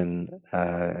Lincoln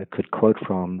could quote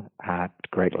from at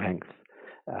great length.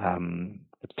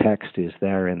 The text is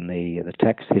there in the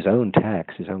text, his own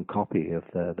copy of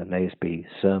the Naseby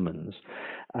sermons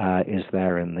is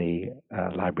there in the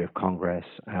Library of Congress,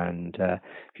 and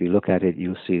if you look at it,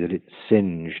 you'll see that it's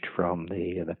singed from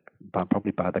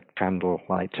probably by the candle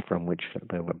light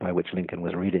by which Lincoln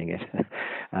was reading it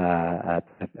at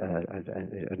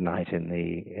night in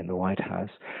the White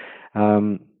House,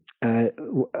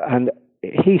 and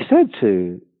he said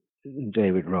to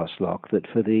David Ross Locke that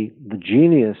for the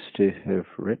genius to have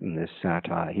written this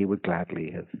satire, he would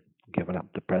gladly have given up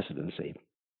the presidency.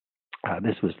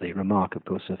 This was the remark, of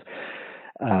course,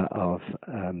 of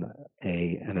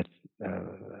a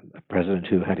president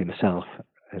who had himself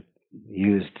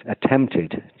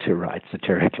attempted to write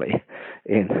satirically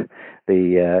in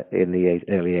the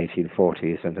early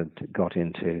 1840s and had got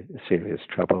into serious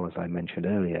trouble, as I mentioned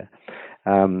earlier.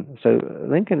 So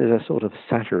Lincoln is a sort of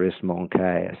satirist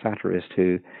manqué, a satirist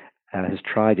who has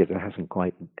tried it and hasn't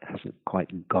quite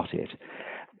got it.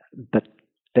 But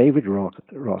David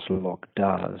Ross Locke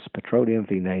does. Petroleum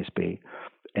v. Naseby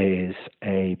is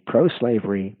a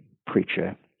pro-slavery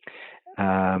preacher.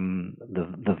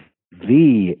 The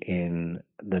V in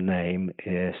the name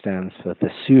stands for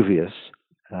Vesuvius,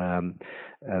 a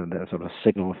sort of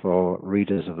signal for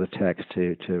readers of the text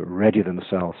to ready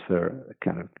themselves for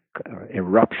kind of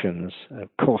eruptions,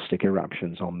 caustic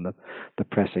eruptions on the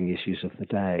pressing issues of the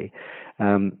day.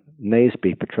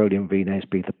 Naseby, Petroleum v.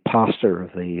 Naseby, the pastor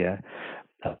of the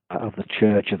of the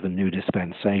Church of the New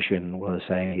Dispensation was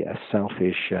a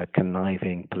selfish,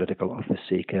 conniving political office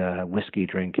seeker, whiskey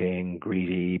drinking,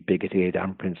 greedy, bigoted,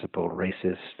 unprincipled,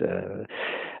 racist,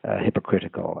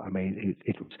 hypocritical. I mean,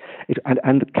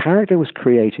 and the character was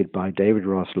created by David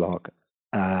Ross Locke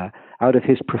out of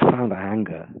his profound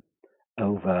anger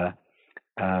over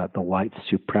the white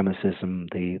supremacism,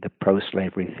 the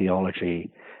pro-slavery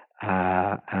theology,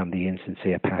 and the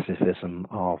insincere pacifism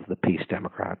of the Peace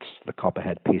Democrats, the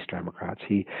Copperhead Peace Democrats.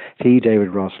 David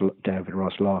Ross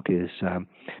Locke, is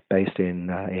based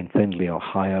in Findlay,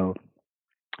 Ohio.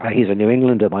 He's a New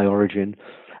Englander by origin,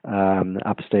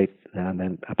 upstate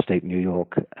New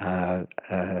York,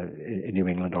 New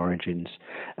England origins.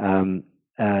 In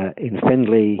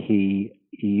Findlay, he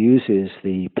uses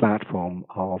the platform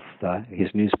of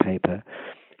his newspaper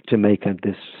to make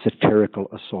this satirical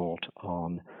assault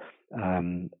on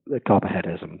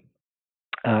Copperheadism.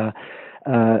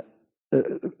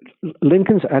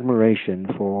 Lincoln's admiration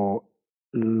for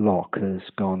Locke has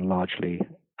gone largely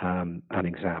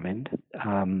unexamined,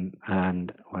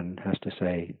 and one has to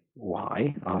say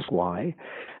ask why.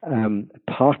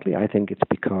 Partly, I think it's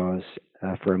because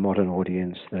for a modern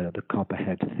audience, the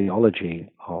Copperhead theology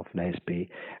of Nasby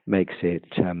makes it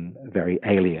very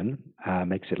alien,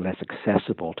 makes it less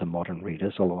accessible to modern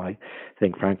readers, although I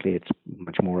think, frankly, it's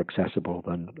much more accessible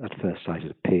than at first sight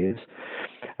it appears.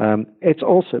 It's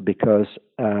also because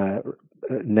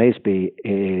Nasby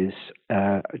is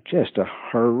just a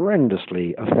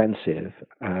horrendously offensive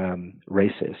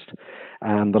racist,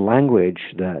 and the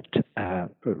language that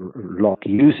Locke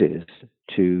uses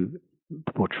to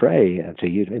portray,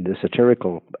 in the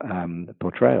satirical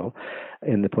portrayal,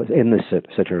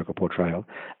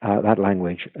 that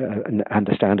language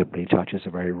understandably touches a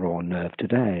very raw nerve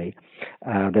today.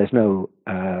 There's no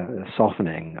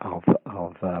softening of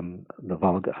the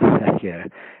vulgar here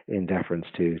in deference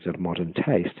to sort of modern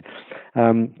taste.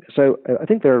 So I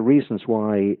think there are reasons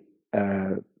why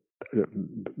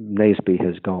Nasby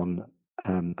has gone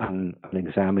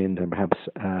unexamined and perhaps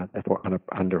therefore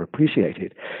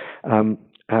underappreciated.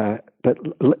 But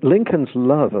Lincoln's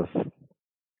love of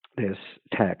this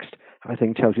text, I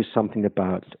think, tells you something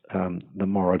about the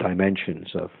moral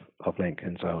dimensions of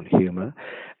Lincoln's own humor.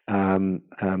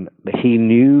 He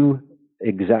knew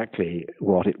exactly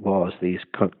what it was these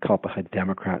Copperhead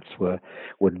Democrats were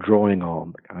drawing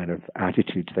on, the kind of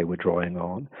attitudes they were drawing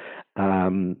on.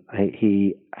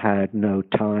 He had no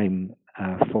time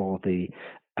for the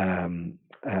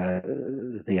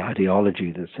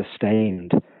ideology that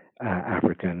sustained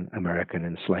African American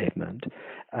enslavement.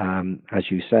 As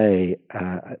you say,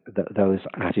 those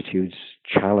attitudes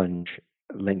challenge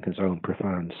Lincoln's own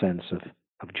profound sense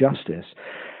of justice.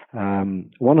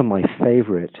 One of my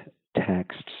favorite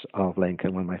texts of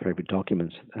Lincoln, one of my favorite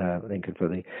documents, Lincoln for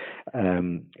the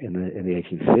in the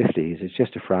 1850s, is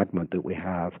just a fragment that we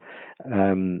have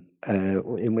in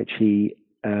which he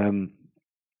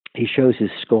shows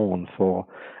his scorn for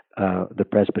the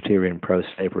Presbyterian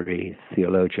pro-slavery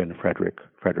theologian Frederick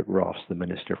Ross, the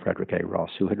minister Frederick A.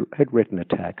 Ross, who had written a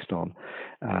text on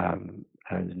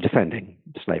defending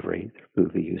slavery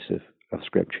through the use of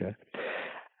Scripture.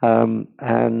 And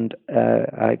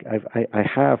I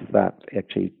have that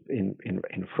actually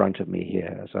in front of me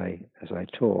here as I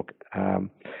talk.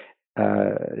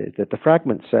 That the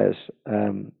fragment says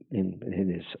in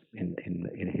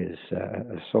his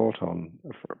assault on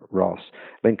Ross,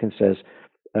 Lincoln says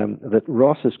that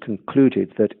Ross has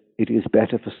concluded that it is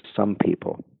better for some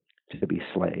people to be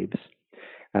slaves,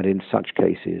 and in such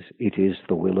cases it is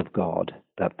the will of God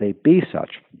that they be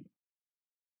such.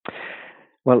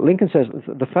 Well, Lincoln says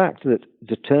the fact that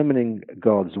determining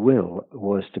God's will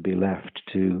was to be left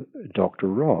to Dr.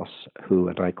 Ross, who,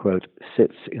 and I quote,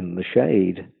 sits in the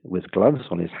shade with gloves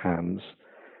on his hands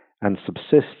and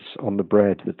subsists on the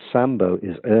bread that Sambo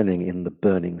is earning in the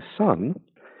burning sun,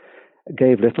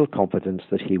 gave little confidence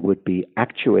that he would be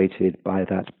actuated by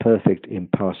that perfect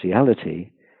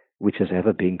impartiality which has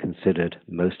ever been considered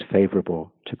most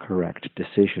favorable to correct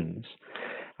decisions.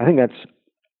 I think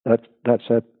that's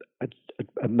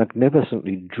a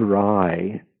magnificently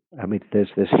dry. I mean,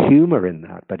 there's humor in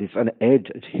that, but it's an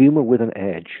edge. It's humor with an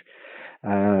edge.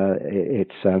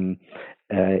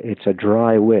 It's a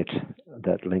dry wit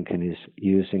that Lincoln is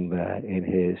using there in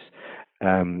his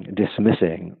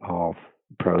dismissing of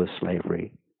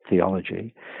pro-slavery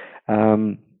theology.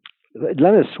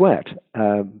 Leonard Swett,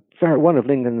 one of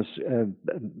Lincoln's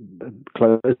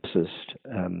closest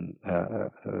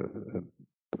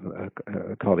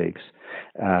colleagues,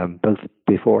 both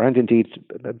before and indeed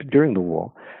during the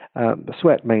war,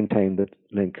 Swett maintained that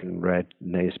Lincoln read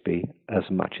Nasby as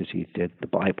much as he did the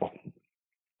Bible.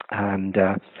 And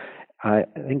I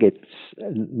think it's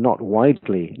not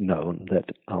widely known that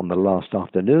on the last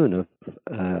afternoon of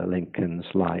Lincoln's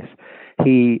life,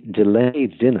 he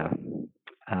delayed dinner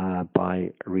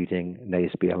by reading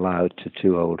Naseby aloud to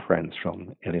two old friends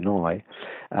from Illinois.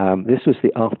 This was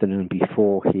the afternoon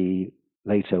before he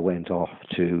later went off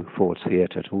to Ford's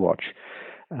Theatre to watch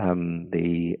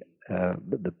the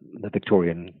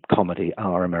Victorian comedy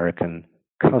Our American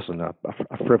Cousin, a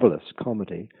frivolous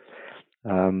comedy.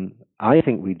 I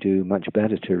think we do much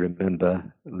better to remember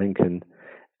Lincoln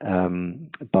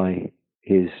by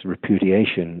his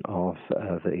repudiation of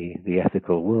the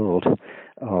ethical world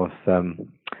of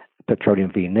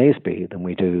Petroleum v. Naseby than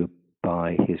we do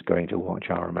by his going to watch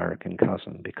Our American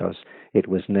Cousin, because it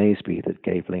was Naseby that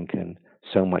gave Lincoln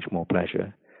so much more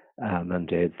pleasure than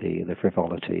did the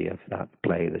frivolity of that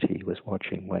play that he was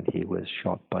watching when he was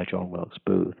shot by John Wilkes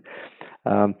Booth.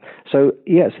 So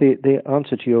yes, the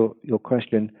answer to your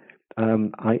question,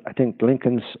 I think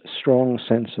Lincoln's strong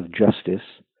sense of justice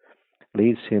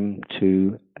leads him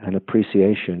to an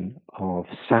appreciation of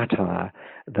satire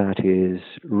that is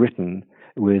written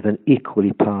with an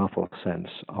equally powerful sense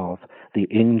of the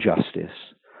injustice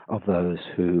of those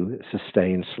who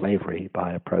sustain slavery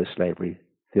by a pro-slavery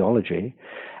theology,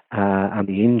 and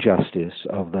the injustice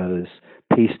of those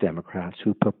peace Democrats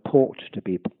who purport to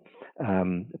be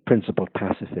principled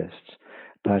pacifists,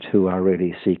 but who are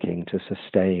really seeking to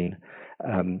sustain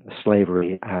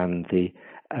slavery and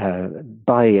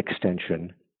by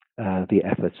extension, the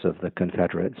efforts of the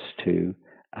Confederates to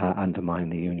undermine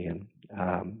the Union.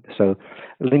 So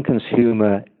Lincoln's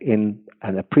humor, in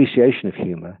an appreciation of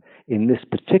humor in this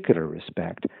particular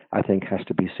respect, I think has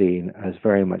to be seen as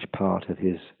very much part of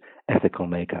his ethical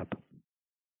makeup.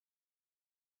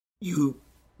 You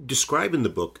describe in the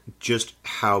book just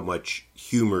how much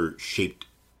humor shaped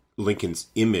Lincoln's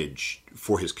image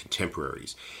for his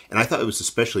contemporaries. And I thought it was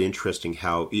especially interesting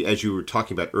how, as you were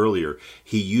talking about earlier,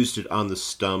 he used it on the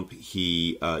stump,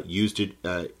 he used it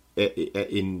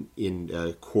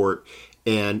in court,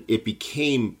 and it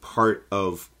became part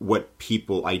of what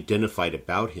people identified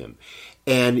about him.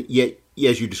 And yet,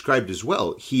 as you described as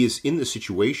well, he is in the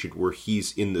situation where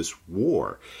he's in this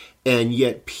war, and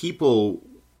yet people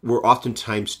were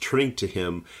oftentimes turning to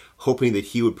him, hoping that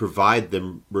he would provide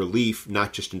them relief,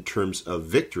 not just in terms of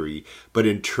victory, but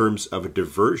in terms of a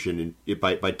diversion, and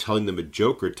by telling them a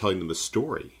joke or telling them a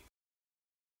story.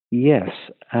 Yes,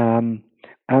 and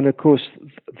of course,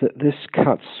 this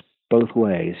cuts both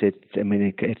ways. It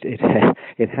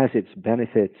has its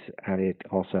benefits, and it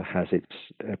also has its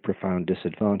profound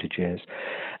disadvantages.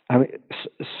 I mean,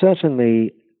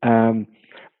 certainly.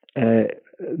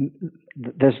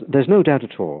 There's no doubt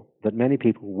at all that many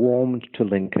people warmed to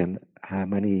Lincoln,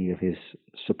 many of his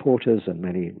supporters and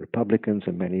many Republicans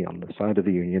and many on the side of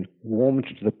the Union warmed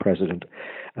to the president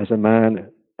as a man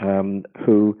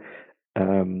who,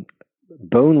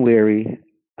 bone-weary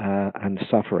and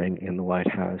suffering in the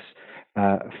White House,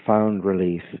 found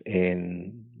relief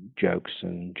in jokes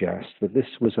and jests, that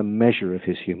this was a measure of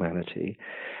his humanity,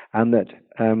 and that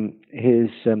his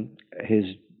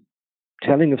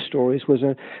telling of stories was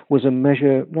a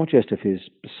measure not just of his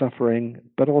suffering,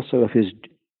 but also of his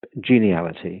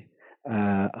geniality,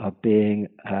 of being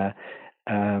a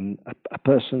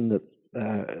person that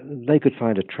they could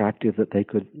find attractive, that they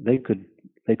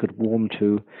could warm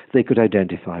to, they could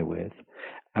identify with,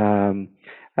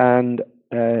 and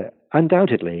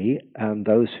undoubtedly,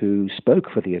 those who spoke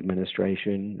for the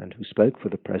administration and who spoke for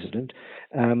the president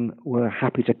were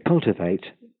happy to cultivate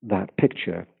that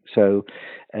picture. So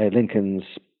Lincoln's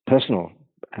personal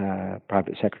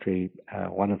private secretary,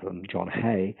 one of them, John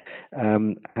Hay,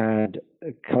 had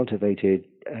cultivated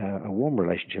a warm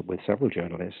relationship with several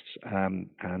journalists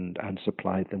and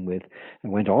supplied them with,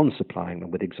 and went on supplying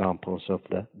them with examples of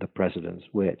the president's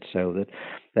wit. So that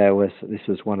this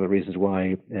was one of the reasons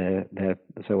why there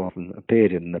so often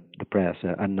appeared in the press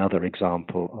another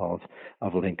example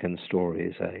of Lincoln's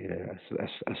stories,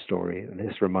 a story.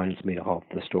 This reminds me of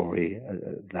the story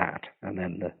that, and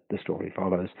then the story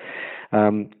follows.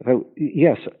 So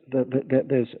yes,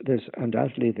 there's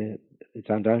undoubtedly it's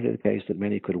undoubtedly the case that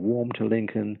many could warm to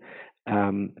Lincoln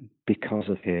because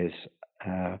of his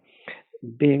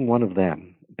being one of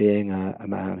them, being a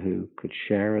man who could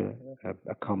share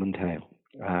a common tale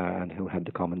and who had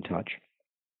the common touch.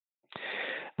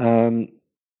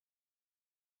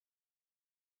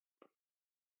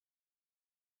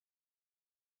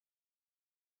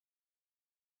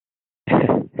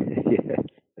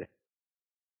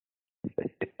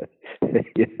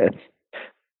 Yes.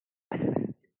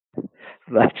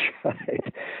 That's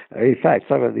right. In fact,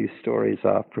 some of these stories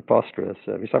are preposterous.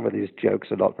 I mean, some of these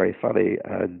jokes are not very funny,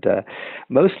 and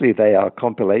mostly they are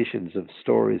compilations of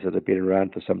stories that have been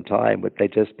around for some time. But they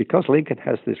just, because Lincoln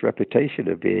has this reputation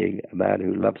of being a man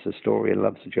who loves a story and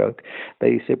loves a joke,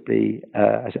 they simply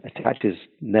attach his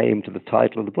name to the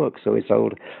title of the book. So it's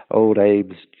Old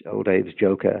Abe's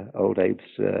Joker, Old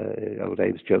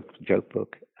Abe's joke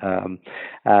book.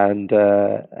 And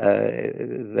they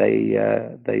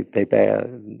bear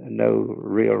no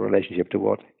real relationship to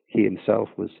what he himself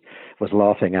was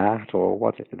laughing at, or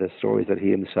what the stories that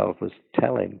he himself was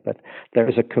telling. But there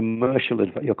is a commercial.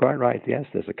 You're quite right. Yes,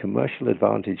 there's a commercial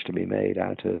advantage to be made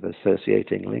out of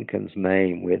associating Lincoln's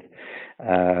name with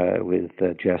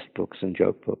jest books and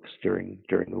joke books during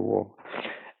the war.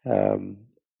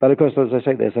 But of course, as I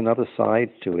say, there's another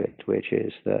side to it, which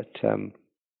is that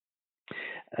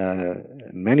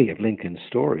many of Lincoln's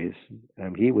stories,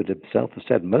 he would himself have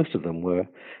said, most of them were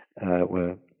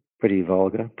pretty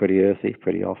vulgar, pretty earthy,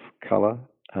 pretty off color.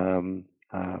 When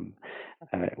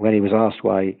he was asked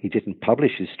why he didn't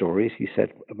publish his stories, he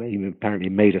said, he apparently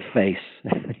made a face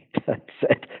and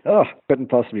said, "Oh, couldn't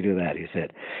possibly do that." He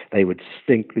said, "They would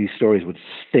stink. These stories would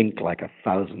stink like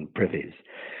 1,000 privies."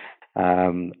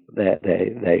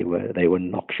 They were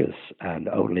noxious and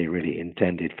only really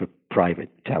intended for private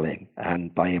telling,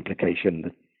 and by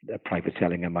implication, private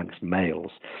telling amongst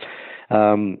males.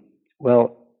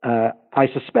 I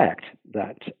suspect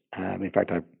that, in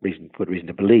fact, I have good reason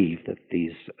to believe that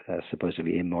these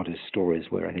supposedly immodest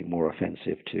stories were, I think, more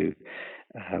offensive to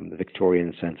the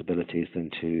Victorian sensibilities than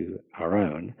to our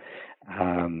own.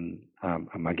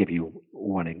 I'll give you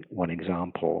one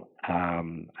example,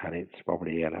 and it's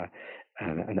probably an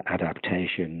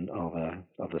adaptation of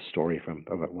a story from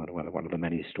one of the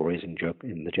many stories in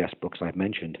the jest books I've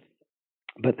mentioned.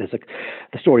 But there's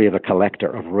the story of a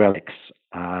collector of relics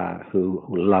who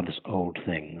loves old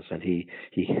things, and he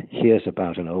hears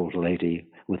about an old lady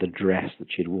with a dress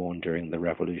that she'd worn during the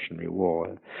Revolutionary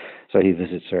War. So he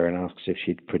visits her and asks if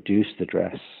she'd produce the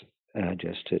dress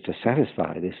just to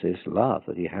satisfy this love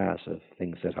that he has of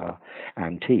things that are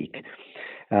antique.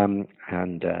 So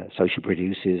she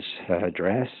produces her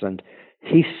dress, and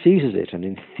he seizes it and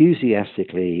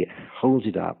enthusiastically holds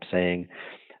it up, saying,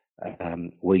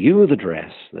 "Were you the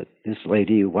dress that this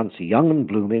lady, once young and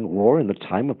blooming, wore in the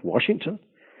time of Washington?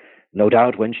 No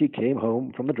doubt when she came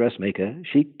home from the dressmaker,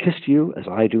 she kissed you as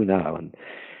I do now."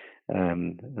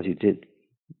 And as he did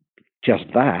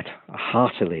just that,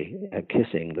 heartily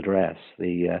kissing the dress,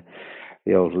 the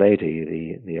old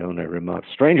lady, the owner, remarked,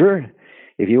 "Stranger,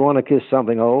 if you want to kiss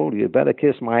something old, you'd better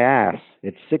kiss my ass.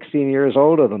 It's 16 years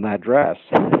older than that dress."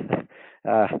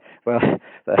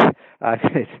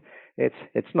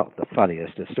 It's not the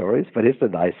funniest of stories, but it's a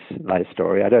nice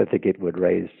story. I don't think it would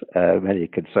raise many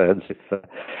concerns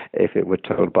if it were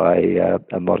told by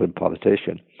a modern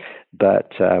politician.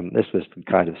 But this was the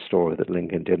kind of story that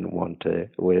Lincoln didn't want to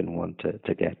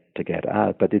get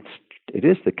out. But it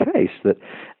is the case that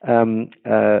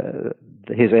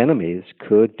his enemies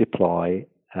could deploy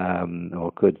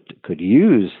or could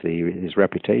use his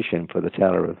reputation for the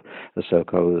teller of the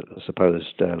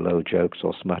supposed low jokes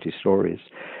or smutty stories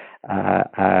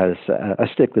as a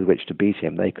stick with which to beat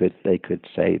him. They could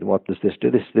say, "What does this do?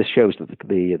 This shows that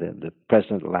the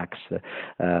president lacks the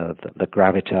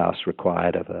gravitas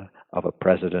required of a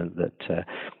president.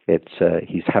 That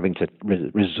he's having to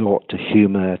resort to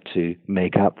humor to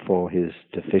make up for his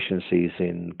deficiencies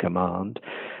in command."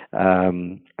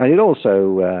 And it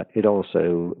also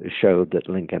showed that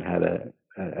Lincoln had a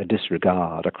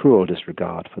cruel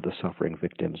disregard for the suffering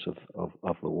victims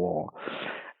of the war.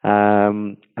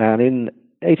 And in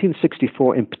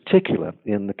 1864, in particular,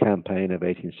 in the campaign of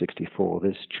 1864,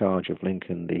 this charge of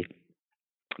Lincoln, the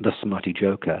smutty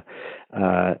joker,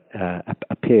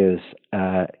 appears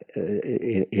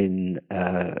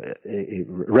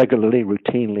regularly,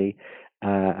 routinely,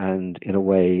 and in a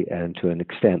way and to an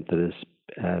extent that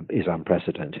is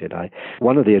unprecedented.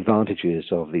 One of the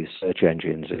advantages of these search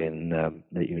engines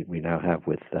that we now have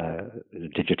with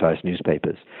digitized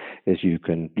newspapers is you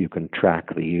can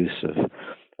track the use of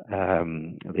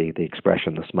the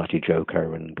expression "the smutty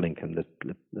joker" and Lincoln,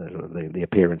 the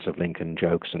appearance of Lincoln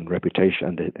jokes and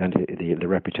reputation, and the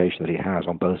reputation that he has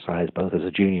on both sides, both as a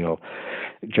genial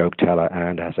joke teller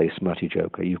and as a smutty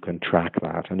joker. You can track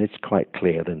that, and it's quite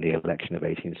clear that in the election of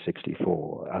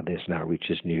 1864, this now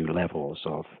reaches new levels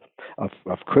of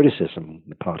criticism on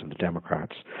the part of the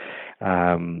Democrats,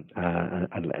 and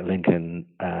Lincoln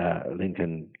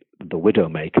the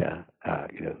Widowmaker,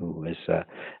 who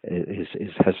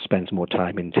spends more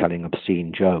time in telling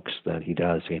obscene jokes than he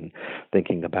does in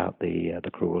thinking about the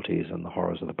cruelties and the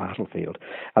horrors of the battlefield.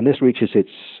 And this reaches its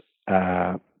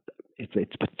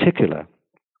particular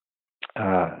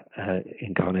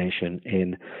incarnation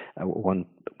in one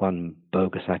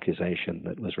bogus accusation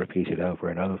that was repeated over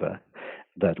and over,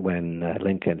 that when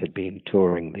Lincoln had been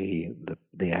touring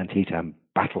the Antietam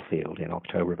battlefield in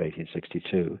October of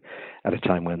 1862, at a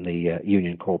time when the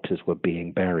Union corpses were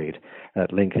being buried,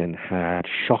 Lincoln had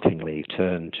shockingly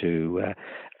turned to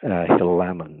Hill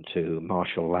Lamon, to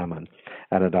Marshall Lamon,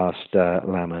 and had asked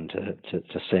Lamon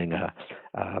to sing a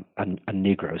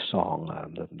Negro song,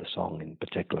 the song in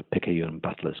particular, Picayune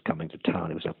Butler's Coming to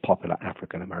Town. It was a popular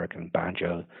African-American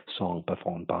banjo song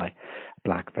performed by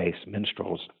blackface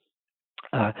minstrels.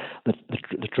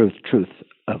 The truth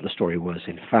of the story was,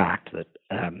 in fact, that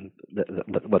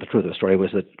the truth of the story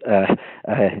was that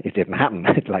it didn't happen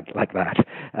like that.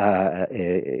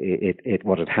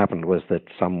 What had happened was that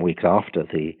some weeks after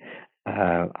the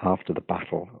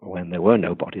battle, when there were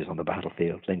no bodies on the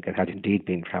battlefield, Lincoln had indeed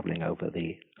been traveling over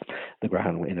the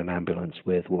ground in an ambulance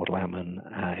with Ward Lamon,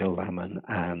 Hill Lamon,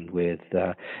 and with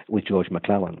George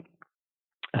McClellan,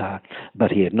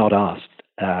 but he had not asked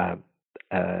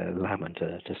Lamon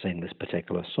to sing this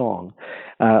particular song.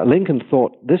 Lincoln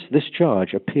thought this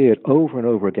charge appeared over and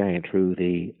over again through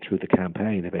the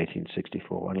campaign of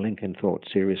 1864, and Lincoln thought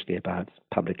seriously about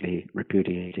publicly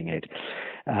repudiating it,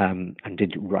 and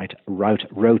wrote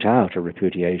out a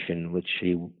repudiation which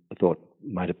he thought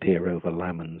might appear over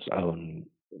Lamon's own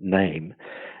name,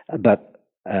 but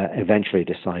eventually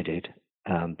decided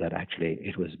that actually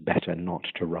it was better not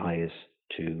to rise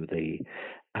to the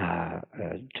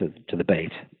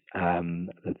bait,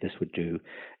 that this would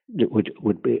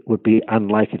be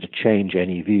unlikely to change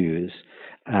any views,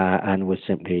 and would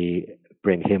simply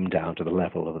bring him down to the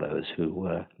level of those who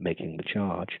were making the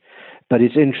charge. But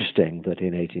it's interesting that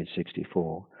in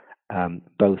 1864,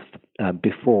 both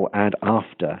before and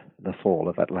after the fall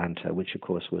of Atlanta, which of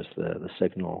course was the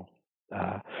signal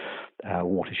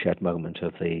watershed moment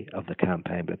of the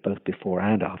campaign, but both before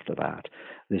and after that,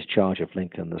 this charge of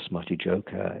Lincoln the smutty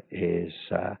joker is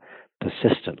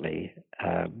persistently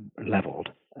leveled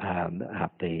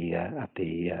at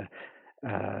the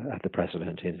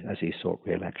president as he sought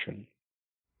re-election.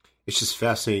 It's just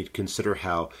fascinating to consider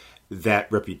how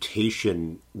that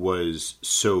reputation was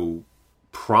so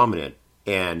prominent,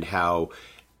 and how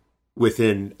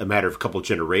within a matter of a couple of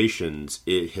generations,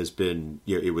 it has been,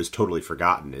 it was totally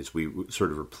forgotten as we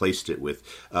sort of replaced it with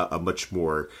a much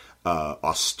more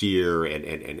austere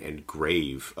and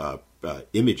grave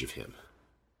image of him.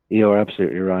 You're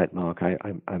absolutely right, Mark. I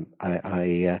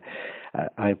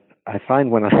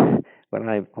find when I'm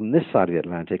on this side of the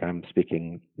Atlantic, I'm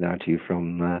speaking now to you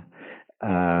from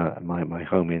my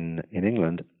home in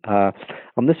England.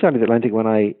 On this side of the Atlantic, when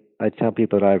I tell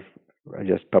people that I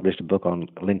just published a book on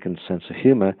Lincoln's sense of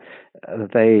humor,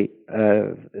 they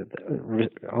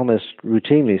almost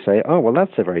routinely say, "Oh, well,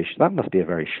 that must be a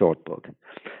very short book."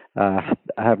 I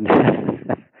have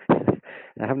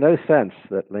no sense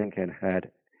that Lincoln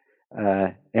had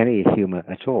any humor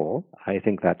at all. I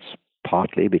think that's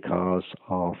partly because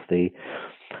of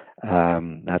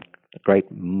that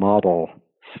great marble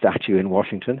statue in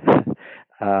Washington,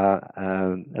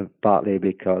 partly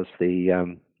because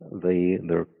the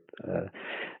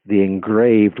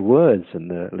engraved words in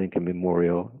the Lincoln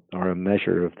Memorial are a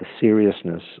measure of the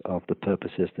seriousness of the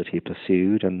purposes that he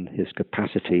pursued and his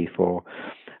capacity for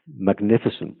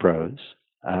magnificent prose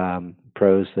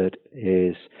that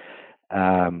is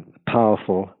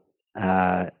powerful,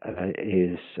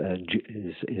 is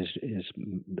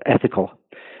ethical,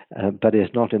 but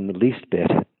is not in the least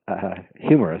bit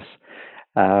humorous.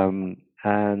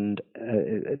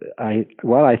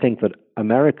 While I think that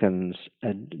Americans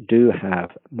do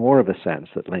have more of a sense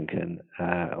that Lincoln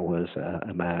was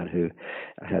a man who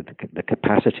had the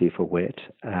capacity for wit,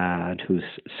 and whose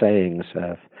sayings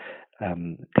have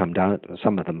come down,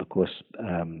 some of them, of course,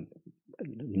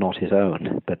 not his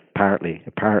own, but apparently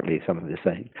some of his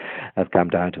sayings have come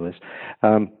down to us.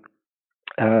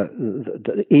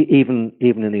 Even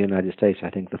in the United States,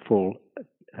 I think the full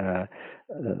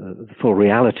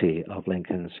reality of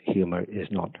Lincoln's humor is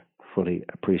not fully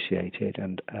appreciated,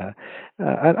 and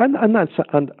that's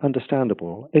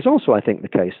understandable. It's also, I think, the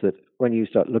case that when you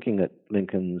start looking at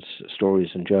Lincoln's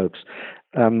stories and jokes,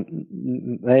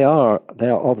 they are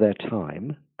of their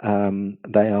time.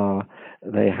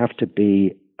 They have to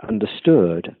be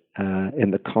understood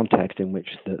in the context in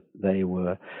which the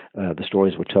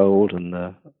stories were told and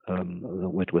the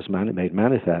wit was made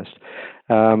manifest.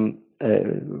 I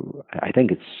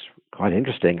think it's quite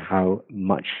interesting how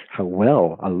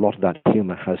well a lot of that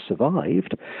humor has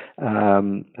survived.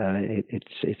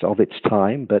 It's of its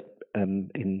time, but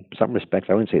in some respects,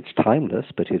 I won't say it's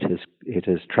timeless, but it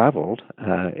has travelled.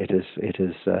 It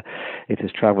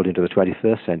has travelled into the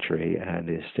 21st century and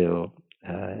is still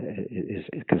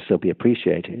it can still be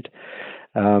appreciated.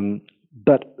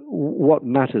 But what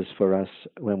matters for us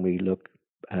when we look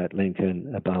at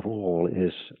Lincoln above all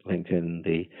is Lincoln,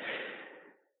 the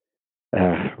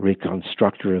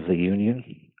reconstructor of the Union,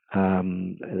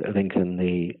 Lincoln,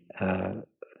 the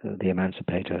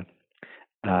emancipator,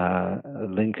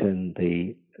 Lincoln,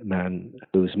 the man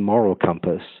whose moral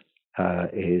compass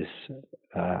is,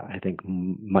 I think,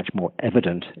 much more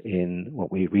evident in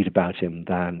what we read about him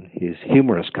than his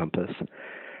humorous compass.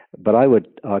 But I would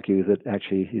argue that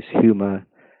actually his humor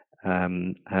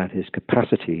and his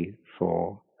capacity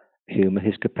for humor,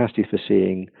 his capacity for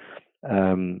seeing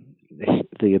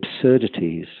the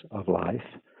absurdities of life,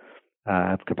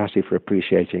 capacity for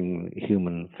appreciating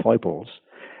human foibles,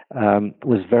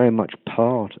 was very much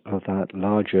part of that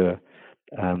larger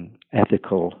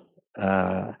ethical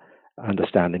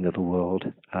understanding of the world.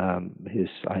 I'm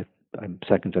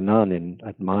second to none in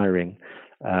admiring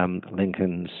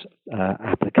Lincoln's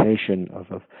application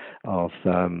of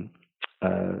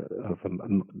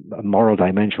a moral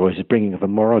dimension, or his bringing of a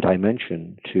moral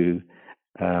dimension to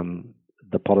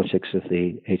the politics of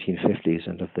the 1850s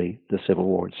and of the Civil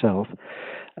War itself.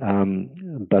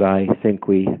 But I think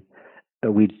we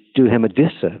do him a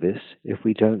disservice if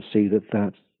we don't see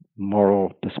that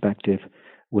moral perspective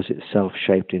was itself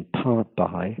shaped in part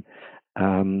by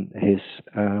his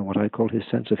what I call his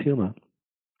sense of humor.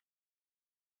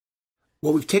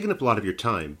 Well, we've taken up a lot of your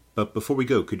time, but before we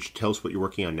go, could you tell us what you're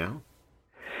working on now?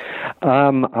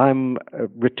 I'm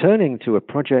returning to a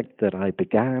project that I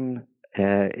began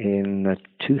in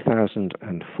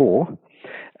 2004,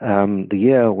 the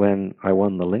year when I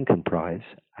won the Lincoln Prize,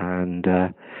 and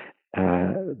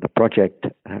the project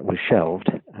was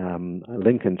shelved.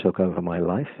 Lincoln took over my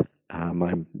life.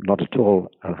 I'm not at all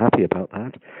unhappy about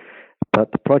that.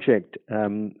 But the project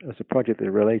was a project that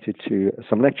related to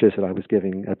some lectures that I was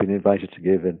giving. I've been invited to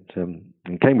give in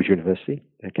Cambridge University,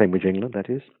 Cambridge, England, that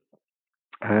is.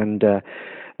 And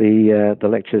the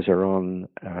lectures are on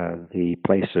the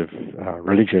place of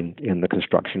religion in the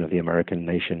construction of the American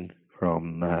nation,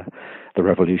 from the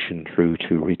Revolution through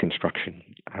to Reconstruction.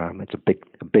 It's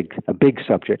a big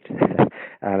subject,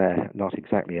 and not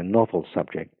exactly a novel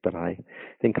subject, but I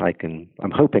think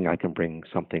I'm hoping I can bring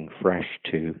something fresh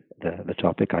to the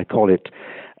topic. I call it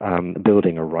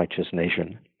Building a Righteous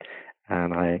Nation.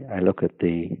 And I look at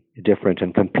the different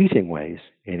and competing ways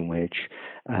in which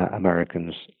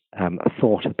Americans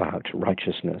thought about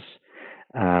righteousness.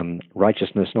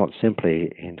 Righteousness not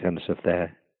simply in terms of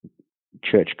their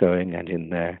church going and in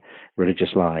their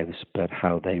religious lives, but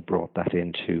how they brought that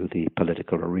into the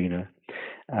political arena.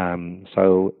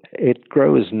 So it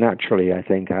grows naturally, I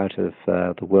think, out of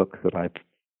the work that I've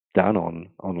done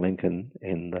on Lincoln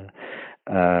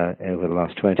over the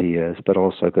last 20 years, but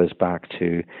also goes back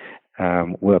to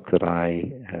work that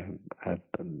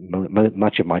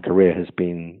much of my career has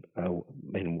been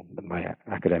in my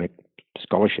academic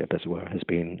scholarship, as it were, has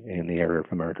been in the area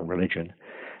of American religion.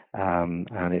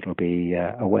 And it'll be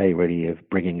a way really of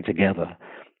bringing together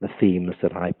the themes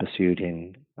that I pursued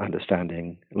in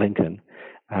understanding Lincoln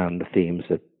and the themes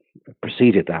that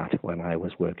preceded that when I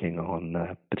was working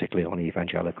on, particularly on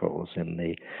evangelicals in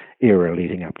the era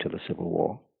leading up to the Civil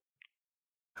War.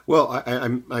 Well,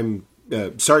 I'm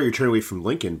sorry you're turning away from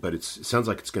Lincoln, but it sounds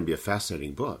like it's going to be a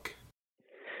fascinating book.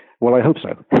 Well, I hope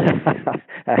so.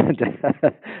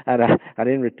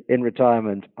 and in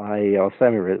retirement, or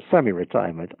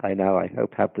semi-retirement, I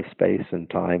hope have the space and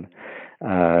time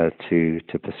to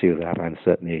pursue that. I'm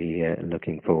certainly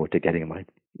looking forward to getting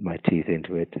my teeth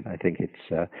into it. I think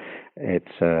it's as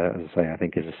I say, I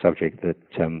think is a subject that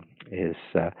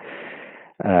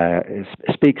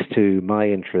speaks to my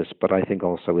interest, but I think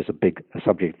also is a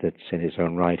subject that's in its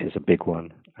own right is a big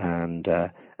one and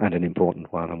an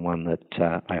important one, and one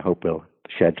that I hope will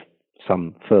shed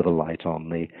some further light on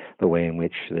the way in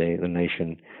which the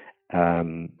nation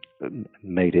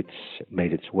made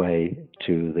its way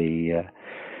to the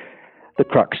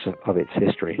crux of its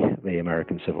history, the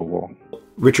American Civil War.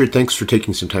 Richard, thanks for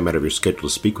taking some time out of your schedule to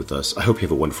speak with us. I hope you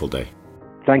have a wonderful day.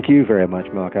 Thank you very much,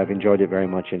 Mark. I've enjoyed it very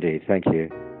much indeed. Thank you.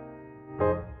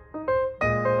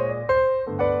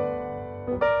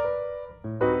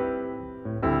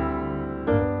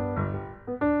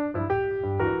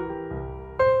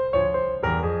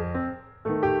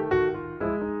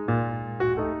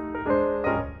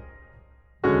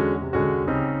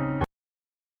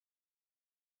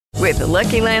 With the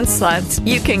Lucky Land Slots,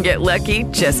 you can get lucky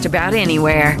just about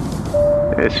anywhere.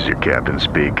 This is your captain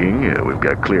speaking. We've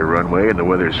got clear runway and the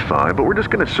weather's fine, but we're just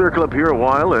going to circle up here a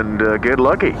while and get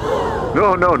lucky.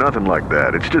 No, nothing like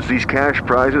that. It's just these cash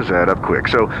prizes add up quick.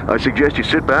 So I suggest you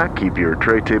sit back, keep your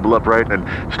tray table upright, and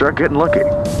start getting lucky.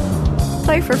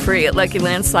 Play for free at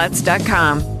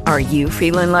LuckyLandSlots.com. Are you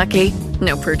feeling lucky?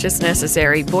 No purchase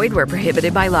necessary. Void where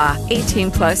prohibited by law.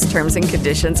 18+ terms and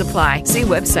conditions apply. See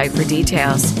website for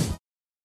details.